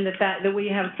grant and the fact that we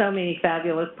have so many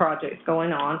fabulous projects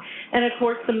going on. And, of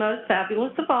course, the most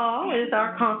fabulous of all is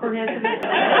our comprehensive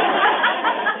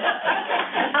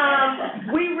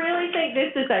we really think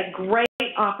this is a great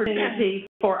opportunity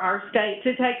for our state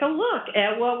to take a look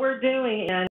at what we're doing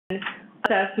in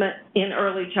assessment in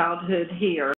early childhood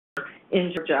here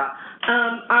in Georgia.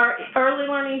 Our Early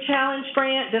Learning Challenge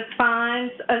Grant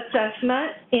defines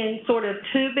assessment in sort of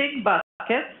 2 big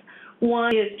buckets.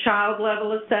 One is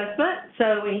child-level assessment,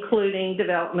 so including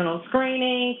developmental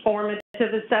screening, formative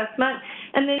assessment,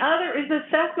 and the other is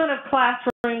assessment of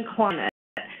classroom climate,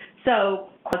 so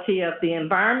quality of the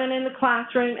environment in the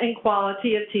classroom and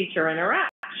quality of teacher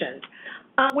interactions.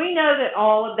 We know that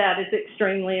all of that is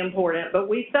extremely important, but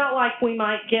we felt like we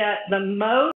might get the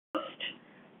most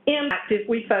impact if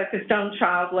we focused on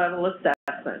child-level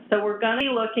assessment. So we're going to be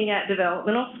looking at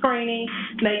developmental screening,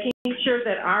 making sure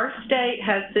that our state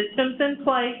has systems in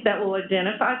place that will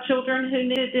identify children who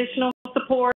need additional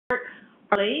support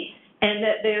early, and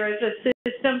that there is a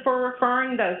system for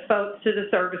referring those folks to the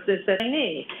services that they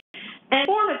need. And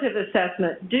formative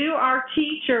assessment, do our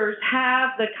teachers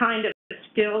have the kind of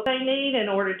skills they need in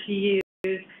order to use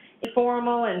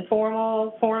informal and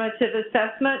formal formative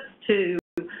assessments to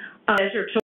measure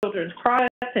children's progress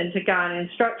and to guide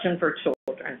instruction for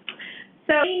children?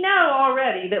 So we know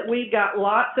already that we've got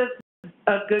lots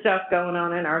of good stuff going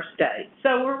on in our state.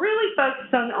 So we're really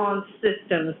focused on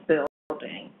systems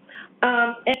building.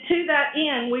 And to that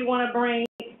end, we want to bring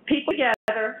people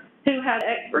together who have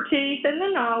expertise and the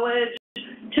knowledge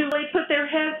to really put their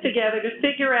heads together to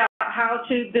figure out how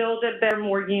to build a better,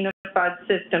 more unified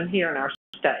system here in our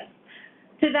state.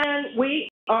 To then, we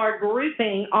are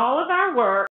grouping all of our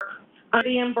work under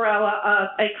the umbrella of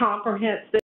a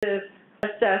comprehensive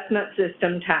assessment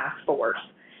system task force.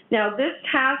 Now, this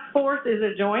task force is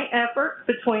a joint effort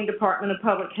between Department of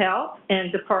Public Health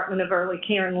and Department of Early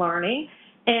Care and Learning,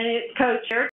 and it's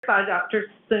co-chaired by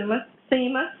Dr. Seema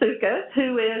Sukas,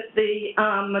 who is the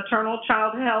Maternal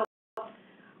Child Health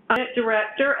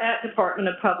Director at Department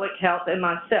of Public Health, and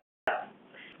myself.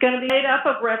 It's going to be made up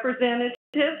of representatives.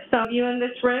 Some of you in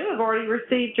this room have already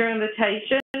received your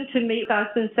invitation to meet with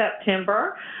us in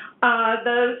September.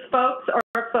 Those folks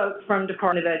are folks from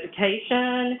Department of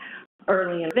Education,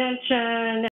 Early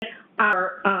Intervention,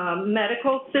 our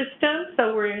medical system.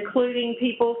 So we're including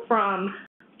people from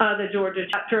the Georgia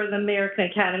chapter of the American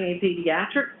Academy of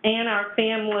Pediatrics and our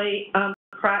family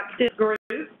practice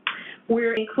group.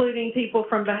 We're including people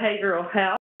from behavioral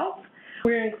health.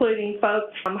 We're including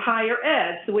folks from higher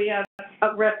ed. So we have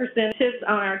representatives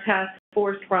on our task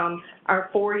force from our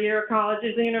 4-year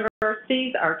colleges and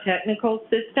universities, our technical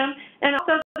system, and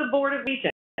also the Board of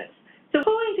Regents. So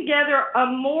pulling together together a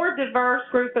more diverse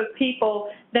group of people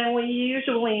than we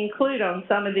usually include on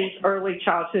some of these early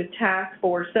childhood task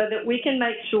force so that we can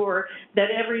make sure that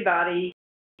everybody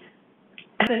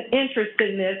has an interest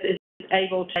in this is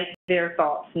able to make their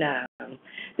thoughts known.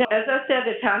 Now, as I said,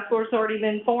 the task force has already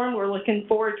been formed. We're looking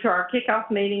forward to our kickoff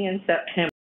meeting in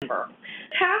September.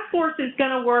 Task force is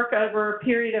going to work over a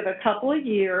period of a couple of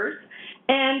years,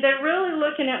 and they're really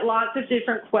looking at lots of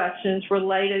different questions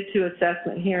related to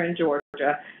assessment here in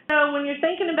Georgia. So when you're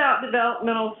thinking about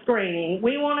developmental screening,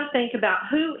 we want to think about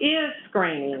who is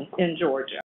screening in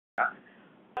Georgia.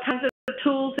 What kinds of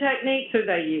tools and techniques are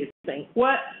they using?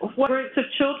 What groups of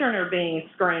children are being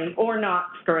screened or not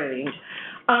screened?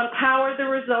 How are the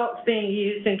results being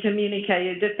used and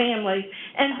communicated to families?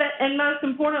 And most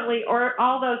importantly, are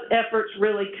all those efforts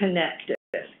really connected?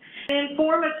 In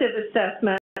formative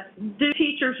assessment, do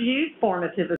teachers use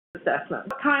formative assessment?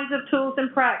 What kinds of tools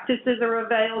and practices are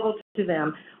available to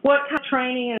them? What kind of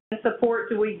training and support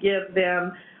do we give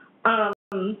them?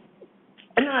 And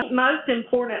most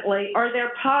importantly, are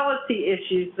there policy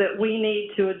issues that we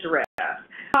need to address?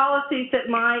 Policies that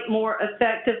might more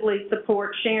effectively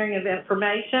support sharing of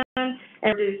information and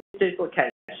reduce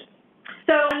duplication.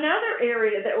 So another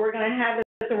area that we're going to have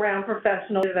is around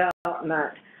professional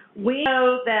development. We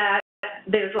know that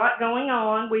there's a lot going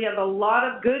on. We have a lot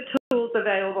of good tools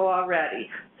available already.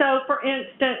 So, for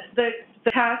instance,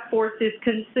 the task force is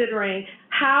considering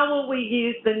how will we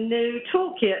use the new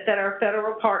toolkit that our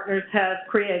federal partners have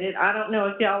created. I don't know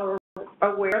if y'all are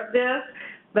aware of this,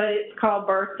 but it's called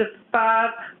Birth to 5,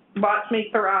 Watch Me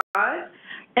Thrive.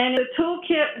 And it's a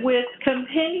toolkit with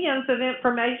compendiums of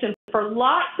information for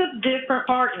lots of different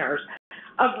partners,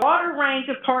 a broader range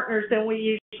of partners than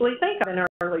we usually think of in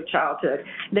early childhood.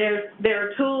 There are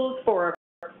tools for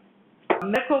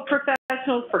medical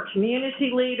professionals, for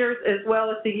community leaders, as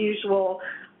well as the usual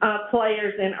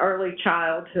players in early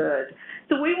childhood.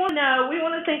 So we want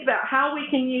to think about how we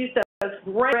can use those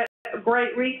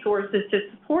great resources to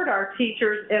support our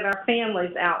teachers and our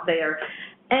families out there.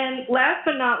 And last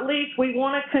but not least, we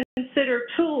want to consider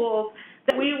tools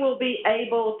that we will be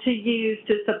able to use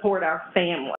to support our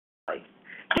families.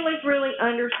 Families really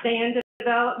understand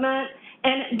development,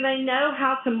 and they know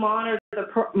how to monitor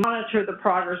the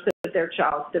progress of their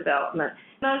child's development.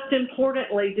 Most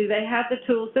importantly, do they have the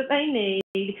tools that they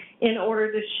need in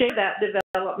order to share that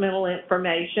developmental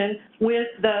information with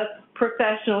the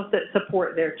professionals that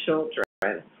support their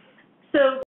children?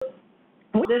 So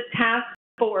this task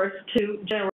force to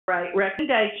generate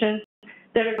recommendations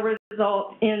that are going to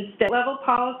result in state-level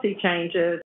policy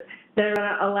changes that are going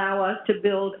to allow us to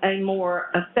build a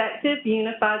more effective,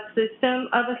 unified system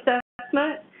of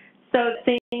assessment so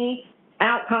that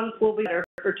outcomes will be better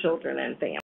for children and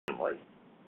families.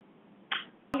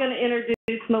 I'm going to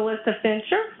introduce Melissa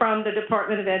Fincher from the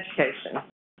Department of Education.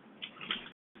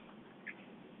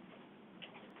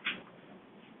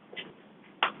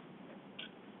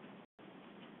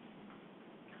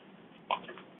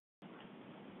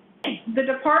 The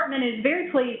department is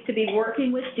very pleased to be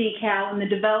working with DECAL in the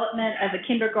development of a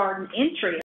kindergarten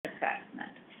entry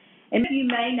assessment. And you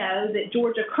may know that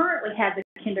Georgia currently has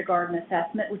a kindergarten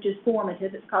assessment, which is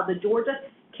formative. It's called the Georgia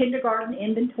Kindergarten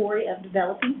Inventory of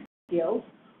Developing Skills,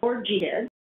 or GELDS,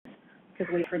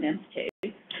 because we acronyms too.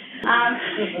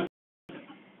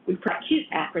 We put cute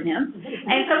acronyms.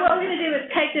 And so what we're going to do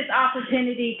is take this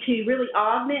opportunity to really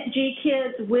augment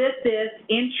GKIDS with this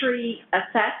entry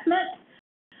assessment.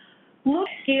 Look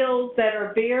at skills that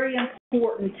are very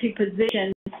important to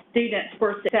position students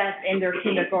for success in their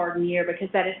kindergarten year, because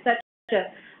that is such a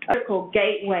critical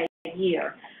gateway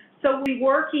year. So we're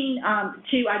working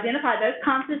to identify those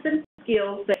concepts and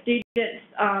skills that students,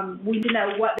 we need to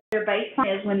know what their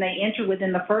baseline is when they enter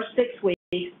within the first 6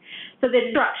 weeks, so that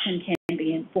instruction can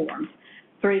be informed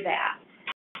through that.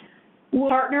 We're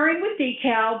partnering with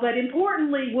DECAL, but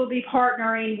importantly, we'll be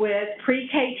partnering with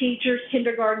pre-K teachers,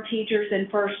 kindergarten teachers, and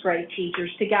first grade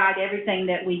teachers to guide everything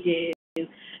that we do, to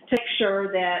make sure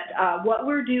that what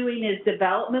we're doing is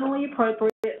developmentally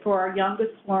appropriate for our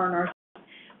youngest learners.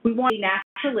 We want to be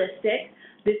naturalistic.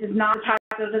 This is not a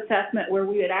type of assessment where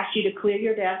we would ask you to clear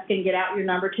your desk and get out your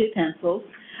number 2 pencils.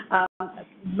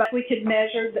 But we could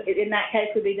measure, in that case,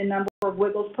 would be the number of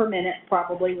wiggles per minute,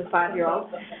 probably with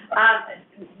 5-year-olds.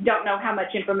 Don't know how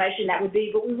much information that would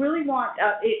be, but we really want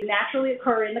it to naturally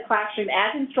occur in the classroom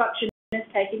as instruction is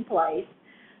taking place,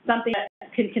 something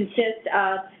that can consist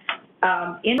of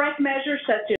indirect measures,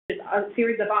 such as a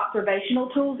series of observational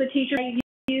tools that teachers may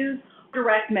use,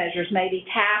 direct measures, maybe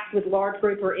tasks with large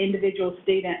group or individual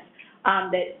students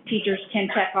that teachers can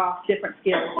check off different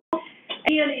skills.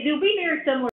 And it will be very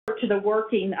similar to the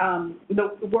work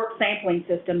sampling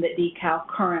system that DeKalb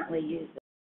currently uses.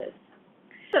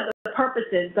 So the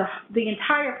purposes, the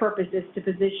entire purpose is to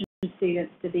position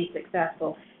students to be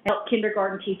successful and help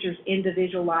kindergarten teachers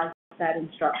individualize that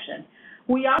instruction.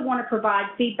 We also want to provide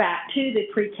feedback to the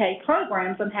pre-K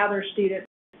programs on how their students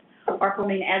are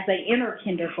performing as they enter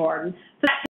kindergarten, so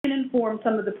that can inform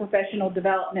some of the professional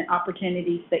development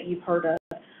opportunities that you've heard of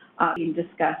being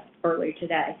discussed earlier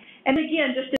today. And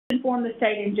again, just to inform the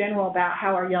state in general about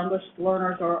how our youngest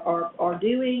learners are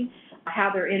doing,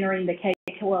 how they're entering the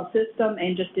K-12 system,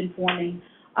 and just informing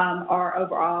our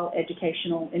overall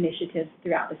educational initiatives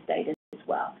throughout the state as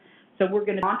well. So we're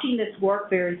going to be launching this work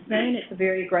very soon. It's a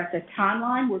very aggressive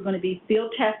timeline. We're going to be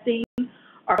field testing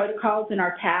our protocols and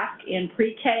our tasks in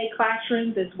pre-K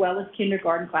classrooms as well as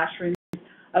kindergarten classrooms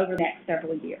over the next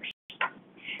several years.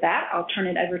 With that, I'll turn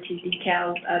it over to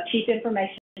DeKalb's Chief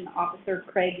Information Officer,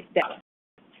 Craig Dell.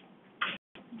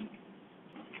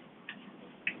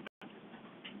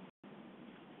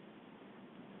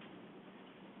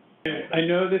 I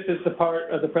know this is the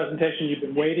part of the presentation you've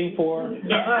been waiting for.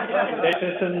 Data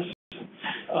systems.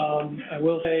 I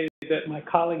will say that my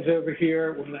colleagues over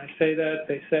here, when I say that,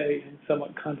 they say in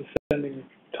somewhat condescending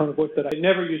tone of voice that I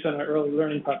never use on our early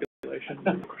learning population.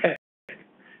 Okay.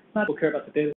 Not people care about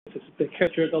the data systems. They care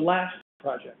about the last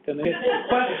project, and they get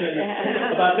questions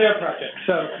about their project.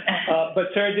 So, but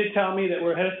Sarah did tell me that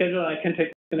we're ahead of schedule, and I can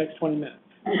take the next 20 minutes.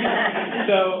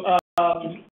 So,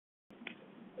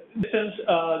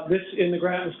 this in the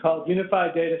grant was called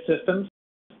Unified Data Systems.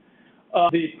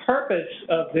 The purpose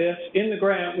of this in the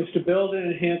grant was to build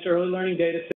and enhance early learning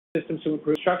data systems to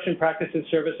improve instruction, practices,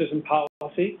 services, and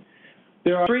policy.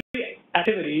 There are 3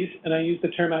 activities, and I use the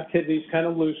term activities kind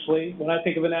of loosely. When I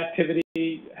think of an activity,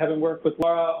 having worked with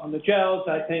Laura on the GELDS,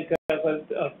 I think of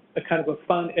a kind of a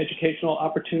fun educational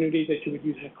opportunity that you would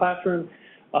use in a classroom.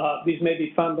 These may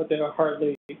be fun, but they are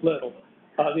hardly little.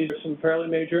 These are some fairly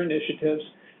major initiatives.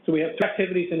 So we have 2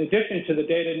 activities in addition to the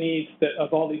data needs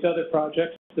of all these other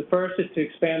projects. The first is to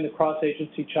expand the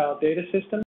cross-agency child data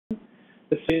system.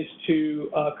 The second is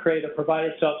to create a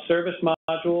provider self-service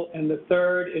module. And the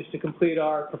third is to complete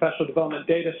our professional development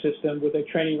data system with a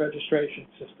training registration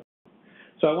system.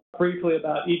 So I want to talk briefly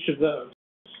about each of those.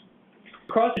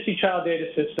 The cross-agency child data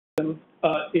system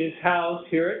is housed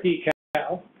here at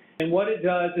DeKalb. And what it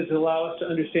does is allow us to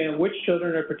understand which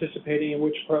children are participating in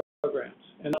which programs.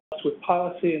 And that helps with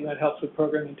policy, and that helps with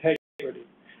program integrity.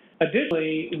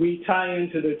 Additionally, we tie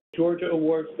into the Georgia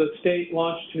Awards, the state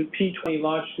P20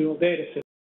 longitudinal data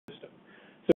system.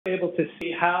 So we're able to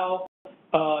see how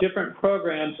different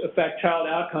programs affect child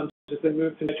outcomes as they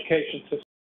move through the education system.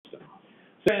 So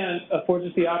then affords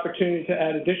us the opportunity to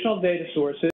add additional data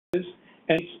sources,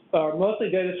 and these are mostly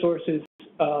data sources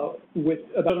with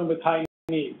children with high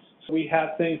needs. So we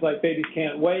have things like Babies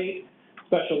Can't Wait,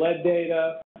 special ed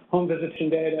data, home visitation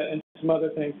data, and some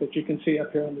other things that you can see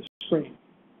up here on the screen.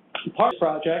 Part of the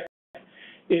project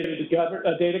is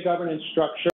a data governance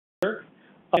structure,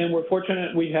 and we're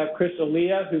fortunate we have Chris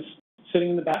Aaliyah, who's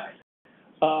sitting in the back,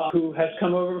 who has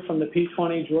come over from the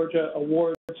P20 Georgia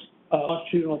Awards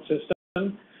longitudinal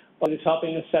system, is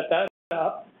helping us set that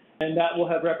up, and that will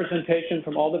have representation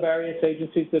from all the various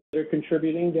agencies that are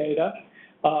contributing data,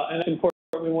 and it's important.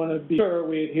 We want to be sure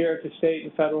we adhere to state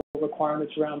and federal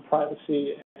requirements around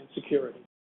privacy and security.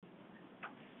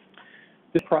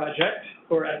 This project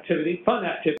or activity, fun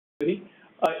activity,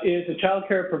 is a child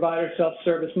care provider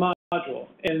self-service module.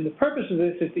 And the purpose of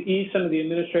this is to ease some of the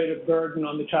administrative burden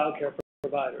on the child care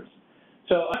providers.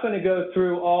 So I'm going to go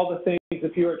through all the things.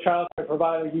 If you're a child care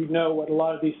provider, you know what a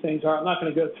lot of these things are. I'm not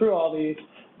going to go through all these,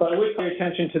 but I would call your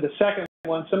attention to the second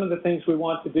one. Some of the things we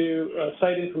want to do,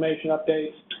 site information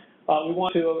updates. We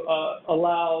want to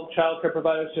allow child care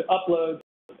providers to upload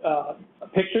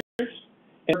pictures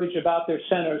and verbiage about their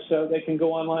center so they can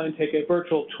go online and take a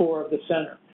virtual tour of the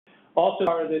center. Also,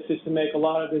 part of this is to make a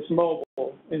lot of this mobile,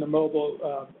 in a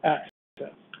mobile access.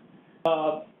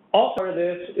 Also, part of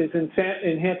this is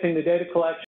enhancing the data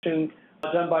collection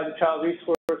done by the child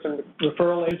resource and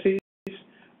referral agencies.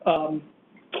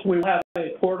 We will have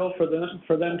a portal for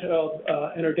them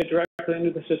to enter data directly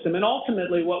into the system. And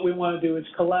ultimately, what we want to do is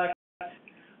collect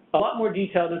a lot more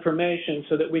detailed information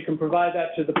so that we can provide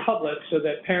that to the public so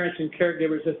that parents and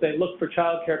caregivers, as they look for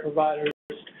child care providers,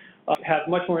 have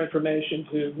much more information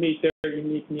to meet their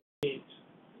unique needs.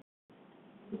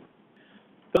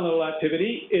 The little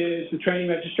activity is the training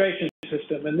registration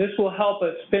system, and this will help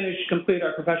us complete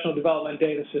our professional development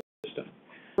data system.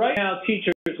 Right now,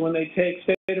 teachers, when they take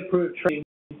state-approved training,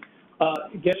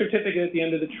 get a certificate at the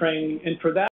end of the training, and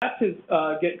for that to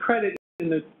get credit in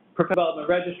the professional development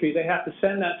registry, they have to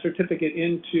send that certificate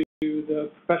into the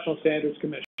Professional Standards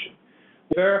Commission.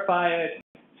 Verify it,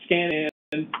 scan it,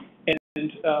 and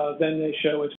then they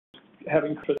show us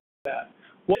having for that.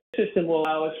 What system will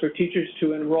allow us for teachers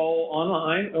to enroll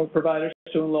online or providers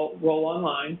to enroll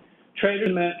online, trainers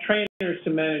to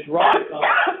manage rides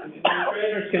online, and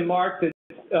trainers can mark that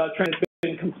training has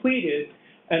been completed,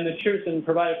 and the teachers and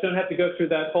providers don't have to go through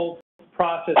that whole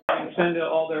process and send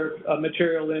all their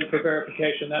material in for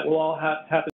verification. That will all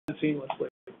happen seamlessly.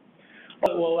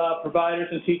 It will allow providers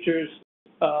and teachers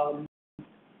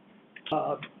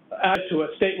access to a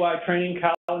statewide training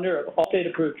calendar of all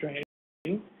state-approved training.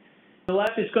 The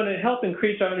last is going to help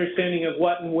increase our understanding of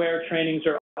what and where trainings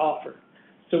are offered.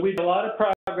 So we've made a lot of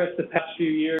progress the past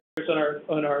few years on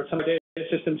our summer data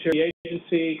systems here at the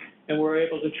agency, and we're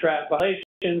able to track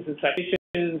violations and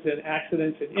citations and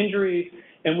accidents and injuries,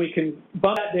 and we can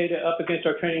bump that data up against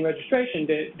our training registration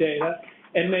data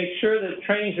and make sure that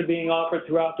trainings are being offered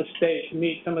throughout the state to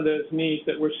meet some of those needs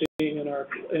that we're seeing in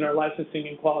our licensing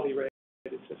and quality rated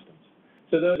systems.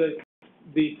 So those are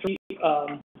the three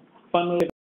fundamental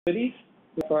activities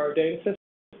for our data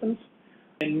systems.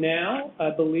 And now I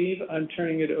believe I'm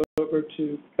turning it over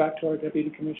back to our Deputy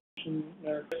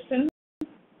Commissioner, Kristen.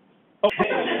 Okay.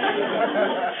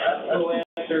 We'll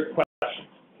answer questions.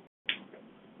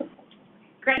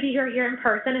 Great to hear here in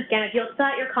person. Again, if you'll fill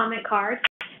out your comment cards,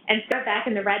 and start back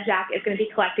in the red jacket is going to be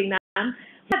collecting them.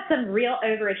 We have some real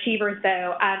overachievers,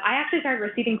 though. I actually started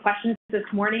receiving questions this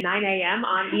morning at 9 a.m.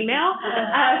 on email.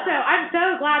 So I'm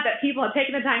so glad that people have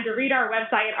taken the time to read our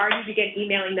website and already begin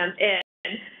emailing them in.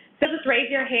 So just raise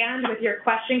your hand with your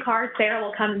question card. Sarah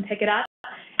will come and pick it up.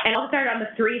 And I'll start on the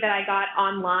 3 that I got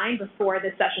online before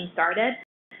the session started.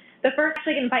 The first,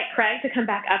 actually, I invite Craig to come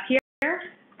back up here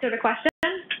to the question.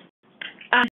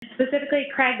 Specifically,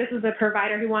 Craig, this is a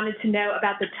provider who wanted to know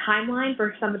about the timeline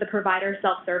for some of the provider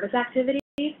self-service activities.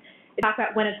 They talk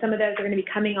about when some of those are going to be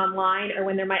coming online or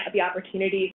when there might be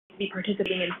opportunities to be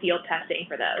participating in field testing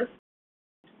for those.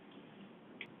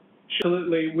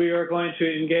 Absolutely. We are going to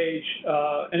engage,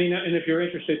 and if you're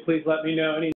interested, please let me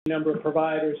know, any number of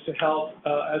providers to help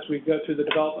as we go through the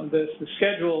development of this. The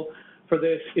schedule for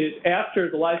this is after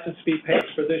the license fee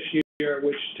payments for this year,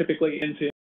 which typically ends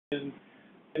in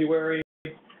February.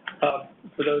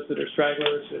 For those that are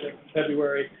stragglers in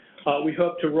February, we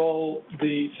hope to roll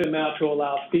the system out to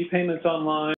allow fee payments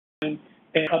online and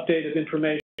updated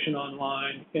information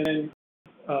online. And then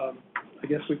I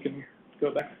guess we can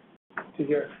go back to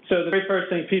here. So the very first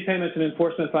thing, fee payments and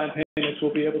enforcement fine payments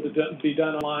will be able to be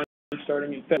done online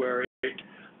starting in February.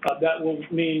 That will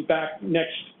mean back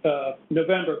next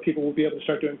November, people will be able to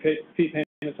start doing fee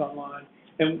payments online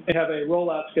and have a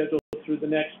rollout schedule through the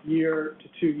next year to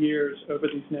 2 years over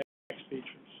these next features.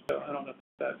 So I don't know if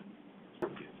that's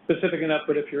specific enough,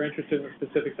 but if you're interested in the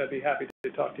specifics, I'd be happy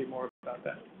to talk to you more about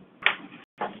that.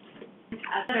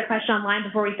 Another question online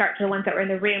before we start to the ones that were in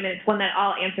the room, and it's one that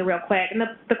I'll answer real quick. And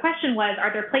the question was,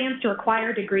 are there plans to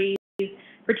require degrees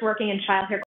for working in child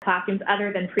care classrooms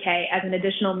other than pre-K as an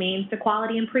additional means to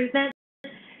quality improvement?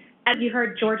 As you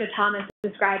heard Georgia Thomas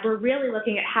describe, we're really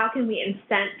looking at how can we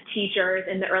incent teachers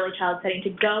in the early child setting to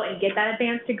go and get that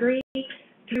advanced degree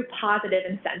through positive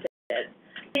incentives.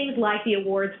 Things like the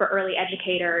awards for early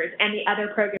educators and the other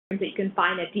programs that you can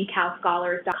find at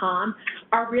decalscholars.com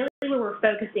are really where we're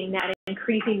focusing now at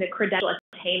increasing the credential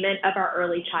attainment of our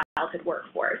early childhood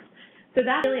workforce. So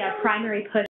that's really our primary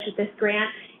push with this grant,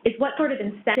 is what sort of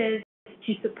incentives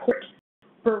to support,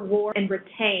 reward, and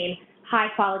retain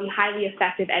high-quality, highly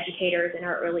effective educators in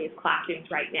our earliest classrooms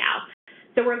right now.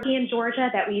 So we're looking in Georgia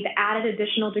that we've added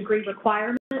additional degree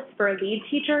requirements for lead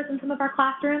teachers in some of our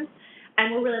classrooms,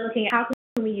 and we're really looking at how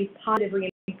can we use positive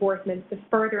reinforcements to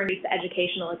further increase the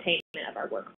educational attainment of our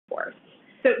workforce.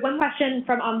 So one question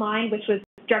from online, which was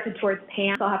directed towards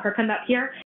Pam, so I'll have her come up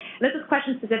here. And this is a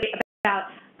question specific about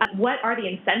what are the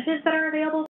incentives that are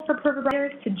available for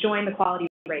providers to join the quality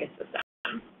rated system?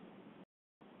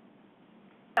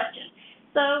 Question.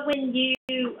 So when you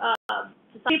decide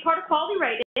to be part of quality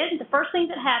rated, the first thing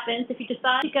that happens if you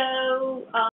decide to go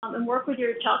and work with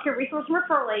your child care resource and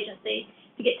referral agency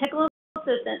to get technical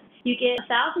assistance, you get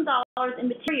 $1,000 in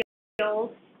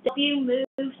materials to help you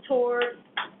move towards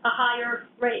a higher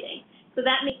rating. So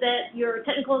that means that your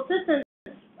technical assistance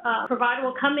provider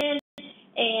will come in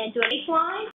and do a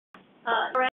baseline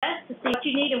to see what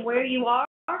you need and where you are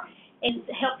and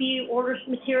help you order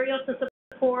materials to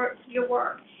support your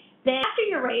work. Then after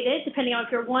you're rated, depending on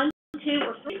if you're 1, 2,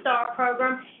 or 3-star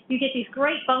program, you get these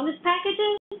great bonus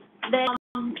packages that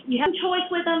you have a choice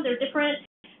with them. They're different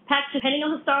packages depending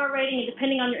on the star rating and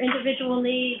depending on your individual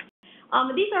needs.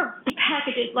 And these are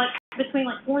packages like between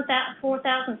like $4,000,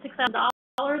 $6,000.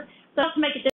 So that's to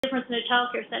make a difference in a child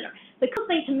care center. The cool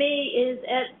thing to me is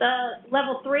at the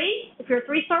level 3, if you're a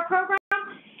 3-star program,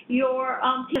 your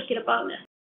teachers get a bonus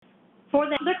for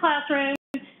their classroom,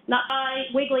 not by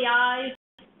wiggly eyes,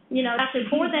 you know, actually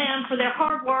for them, for their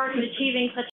hard work and achieving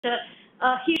such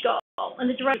a huge goal. And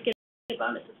the directors get a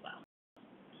bonus as well.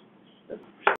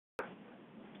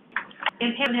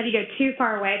 And Pam, have you go too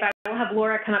far away, but we'll have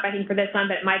Laura come up, I think, for this one,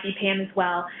 but it might be Pam as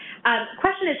well.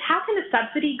 Question is, how can a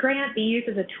subsidy grant be used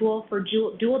as a tool for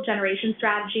dual generation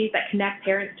strategies that connect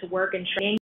parents to work and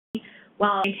training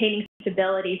while maintaining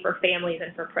stability for families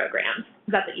and for programs?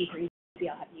 That's what E3C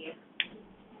I'll have you.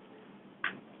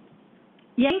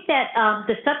 Yeah, I think that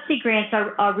the subsidy grants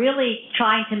are really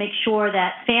trying to make sure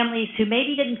that families who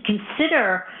maybe didn't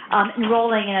consider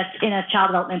enrolling in a child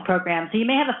development program. So you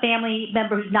may have a family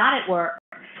member who's not at work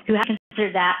who hasn't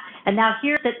considered that, and now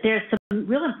hear that there's some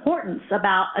real importance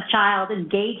about a child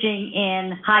engaging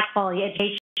in high-quality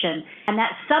education. And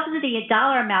that subsidy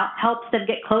dollar amount helps them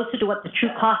get closer to what the true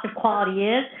cost of quality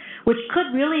is, which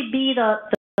could really be the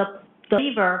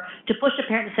lever to push a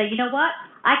parent to say, you know what,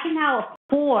 I can now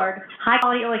afford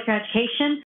high-quality early care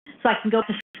education so I can go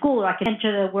to school or I can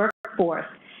enter the workforce.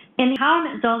 In the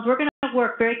empowerment zones, we're going to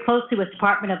work very closely with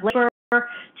Department of Labor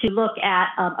to look at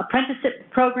apprenticeship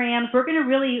programs. We're going to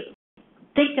really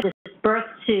think of this birth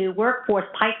to workforce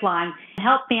pipeline and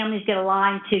help families get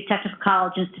aligned to technical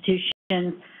college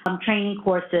institutions, training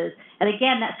courses. And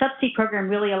again, that subsidy program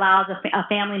really allows a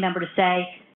family member to say,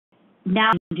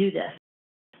 now I can do this.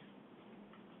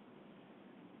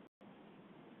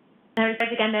 I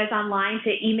encourage, again, those online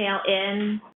to email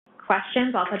in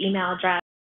questions. I'll put email address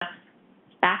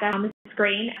back up on the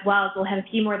screen, as well as we'll have a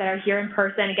few more that are here in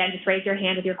person. Again, just raise your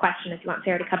hand with your question if you want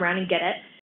Sarah to come around and get it.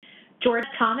 George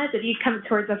Thomas, if you come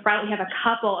towards the front, we have a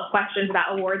couple of questions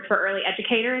about awards for early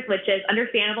educators, which is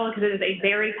understandable because it is a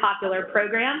very popular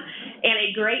program and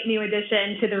a great new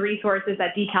addition to the resources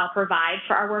that DECAL provides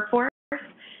for our workforce. A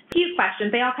few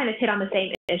questions. They all kind of hit on the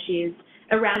same issues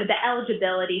around the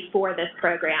eligibility for this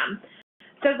program.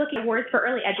 So looking at awards for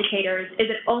early educators, is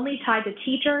it only tied to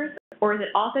teachers, or is it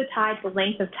also tied to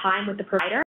length of time with the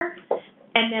provider?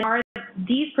 And then are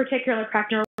these particular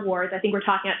practitioner awards, I think we're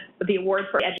talking about the awards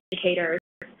for educators,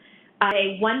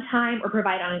 a one-time or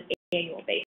provided on an annual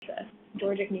basis?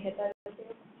 Georgia, can you hit those?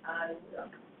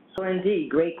 So indeed,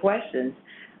 great questions.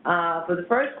 For the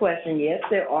first question, yes,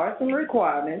 there are some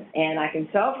requirements, and I can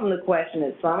tell from the question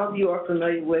that some of you are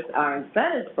familiar with our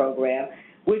incentives program,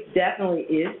 which definitely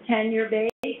is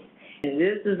tenure-based, and it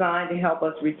is designed to help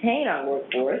us retain our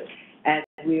workforce, as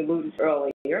we alluded to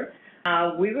earlier.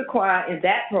 We require in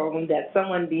that program that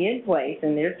someone be in place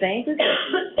in their same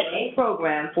position, same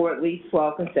program for at least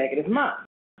 12 consecutive months.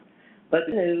 But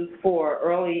the news for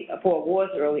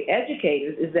awards to early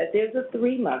educators is that there's a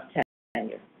 3-month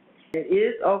tenure. It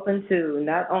is open to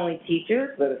not only teachers,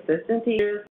 but assistant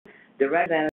teachers,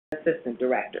 directors, and assistant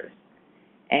directors.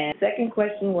 And the second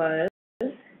question was?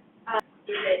 Is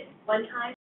it one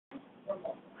time or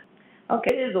multiple?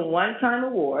 Okay, it is a one-time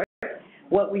award.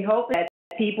 What we hope is that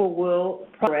people will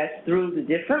progress through the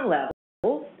different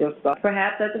levels. They'll start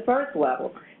perhaps at the first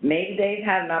level. Maybe they've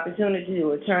had an opportunity to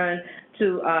return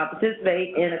to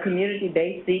participate in a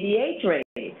community-based CDA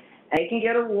training. They can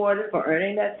get awarded for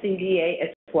earning that CDA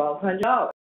at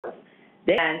 $1,200.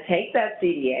 They can take that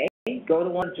CDA, go to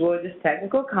one of Georgia's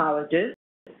technical colleges,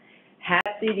 have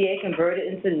CDA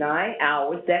converted into 9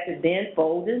 hours that could then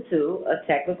fold into a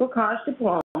technical college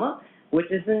diploma, which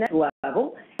is the next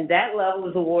level, and that level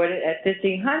is awarded at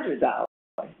 $1,500.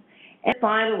 And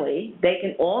finally, they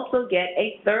can also get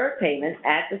a third payment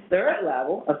at the third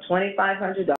level of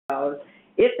 $2,500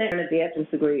 if they earn a bachelor's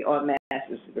degree or a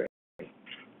master's degree.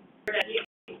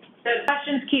 So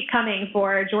questions keep coming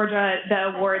for Georgia,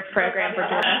 the awards program for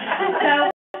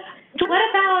Georgia. So what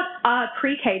about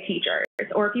pre-K teachers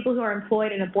or people who are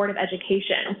employed in a Board of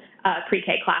Education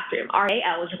pre-K classroom? Are they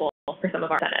eligible for some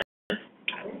of our incentives?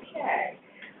 Okay.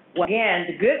 Well, again,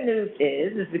 the good news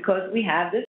is because we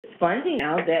have this funding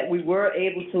now that we were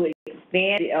able to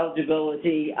expand the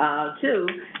eligibility to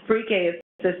pre-K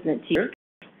assistant teachers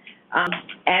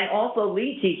and also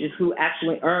lead teachers who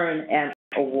actually earn an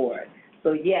award.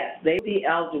 So yes, they will be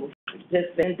eligible to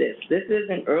participate in this. This is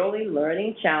an early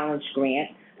learning challenge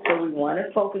grant, so we want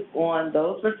to focus on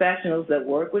those professionals that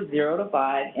work with 0 to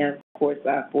 5 and, of course,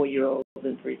 our 4-year-olds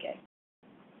in pre-K.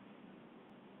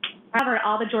 I covered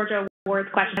all the Georgia awards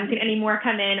questions. I think any more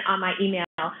come in on my email.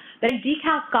 Then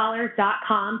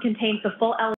decalscholars.com contains the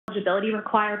full eligibility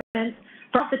requirements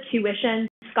for all the tuition,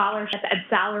 scholarship and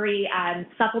salary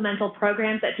supplemental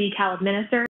programs that GCAL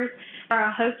administers. There are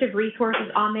a host of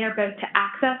resources on there both to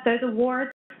access those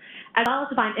awards as well as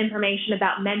to find information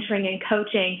about mentoring and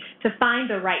coaching to find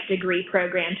the right degree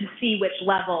program to see which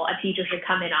level a teacher should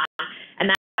come in on. And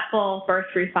that's full birth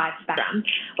through 5 spectrum.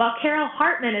 While Carol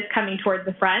Hartman is coming towards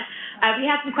the front, we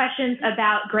have some questions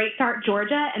about Great Start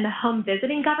Georgia and the home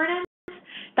visiting governance.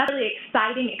 That's a really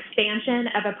exciting expansion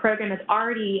of a program that's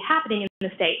already happening in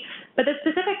the state. But the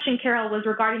specific question, Carol, was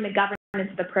regarding the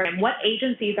governance of the program. What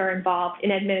agencies are involved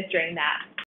in administering that?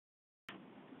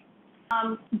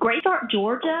 Great Start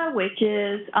Georgia, which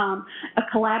is a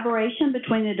collaboration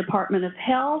between the Department of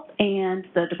Health and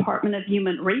the Department of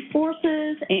Human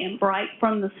Resources, and right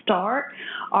from the start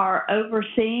are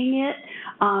overseeing it.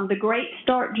 The Great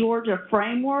Start Georgia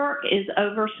framework is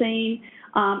overseen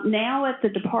now at the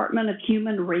Department of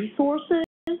Human Resources.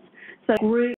 So the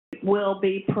group will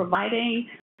be providing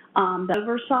the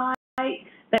oversight.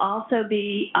 They'll also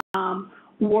be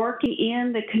working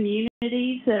in the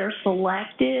communities that are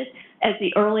selected as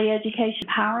the early education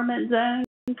empowerment zones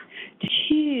to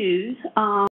choose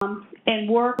and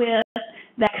work with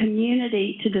that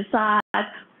community to decide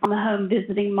on the home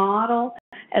visiting model,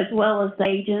 as well as the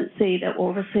agency that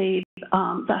will receive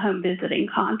the home visiting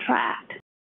contract.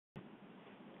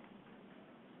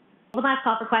 One last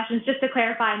call for questions. Just to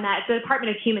clarify on that, it's the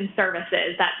Department of Human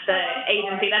Services. That's the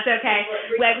agency. That's okay.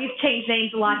 We've changed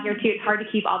names a lot here, too. It's hard to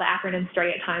keep all the acronyms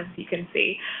straight at times, as you can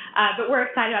see. But we're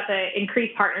excited about the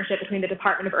increased partnership between the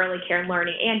Department of Early Care and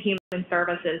Learning and Human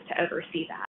Services to oversee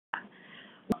that.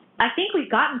 I think we've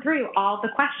gotten through all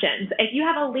the questions. If you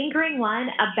have a lingering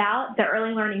one about the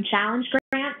Early Learning Challenge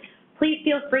grant, please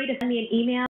feel free to send me an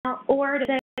email or to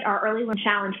visit our Early Learning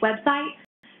Challenge website,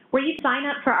 where you can sign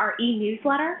up for our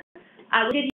e-newsletter.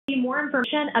 We'll give you more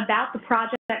information about the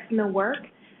projects and the work.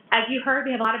 As you heard,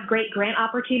 we have a lot of great grant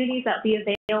opportunities that will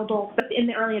be available both in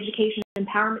the early education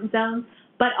empowerment zones,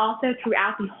 but also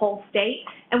throughout the whole state.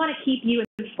 And we want to keep you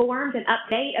informed and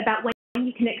updated about when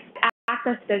you can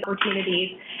access those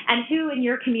opportunities and who in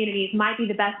your communities might be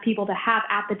the best people to have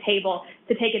at the table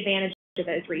to take advantage of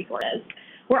those resources.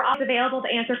 We're always available to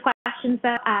answer questions,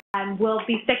 though, and we'll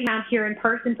be sticking around here in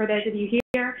person for those of you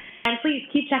here. And please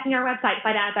keep checking our website to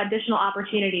find out about additional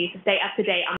opportunities to stay up to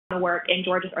date on the work in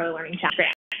Georgia's Early Learning Challenge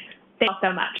grant. Thank you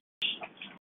so much.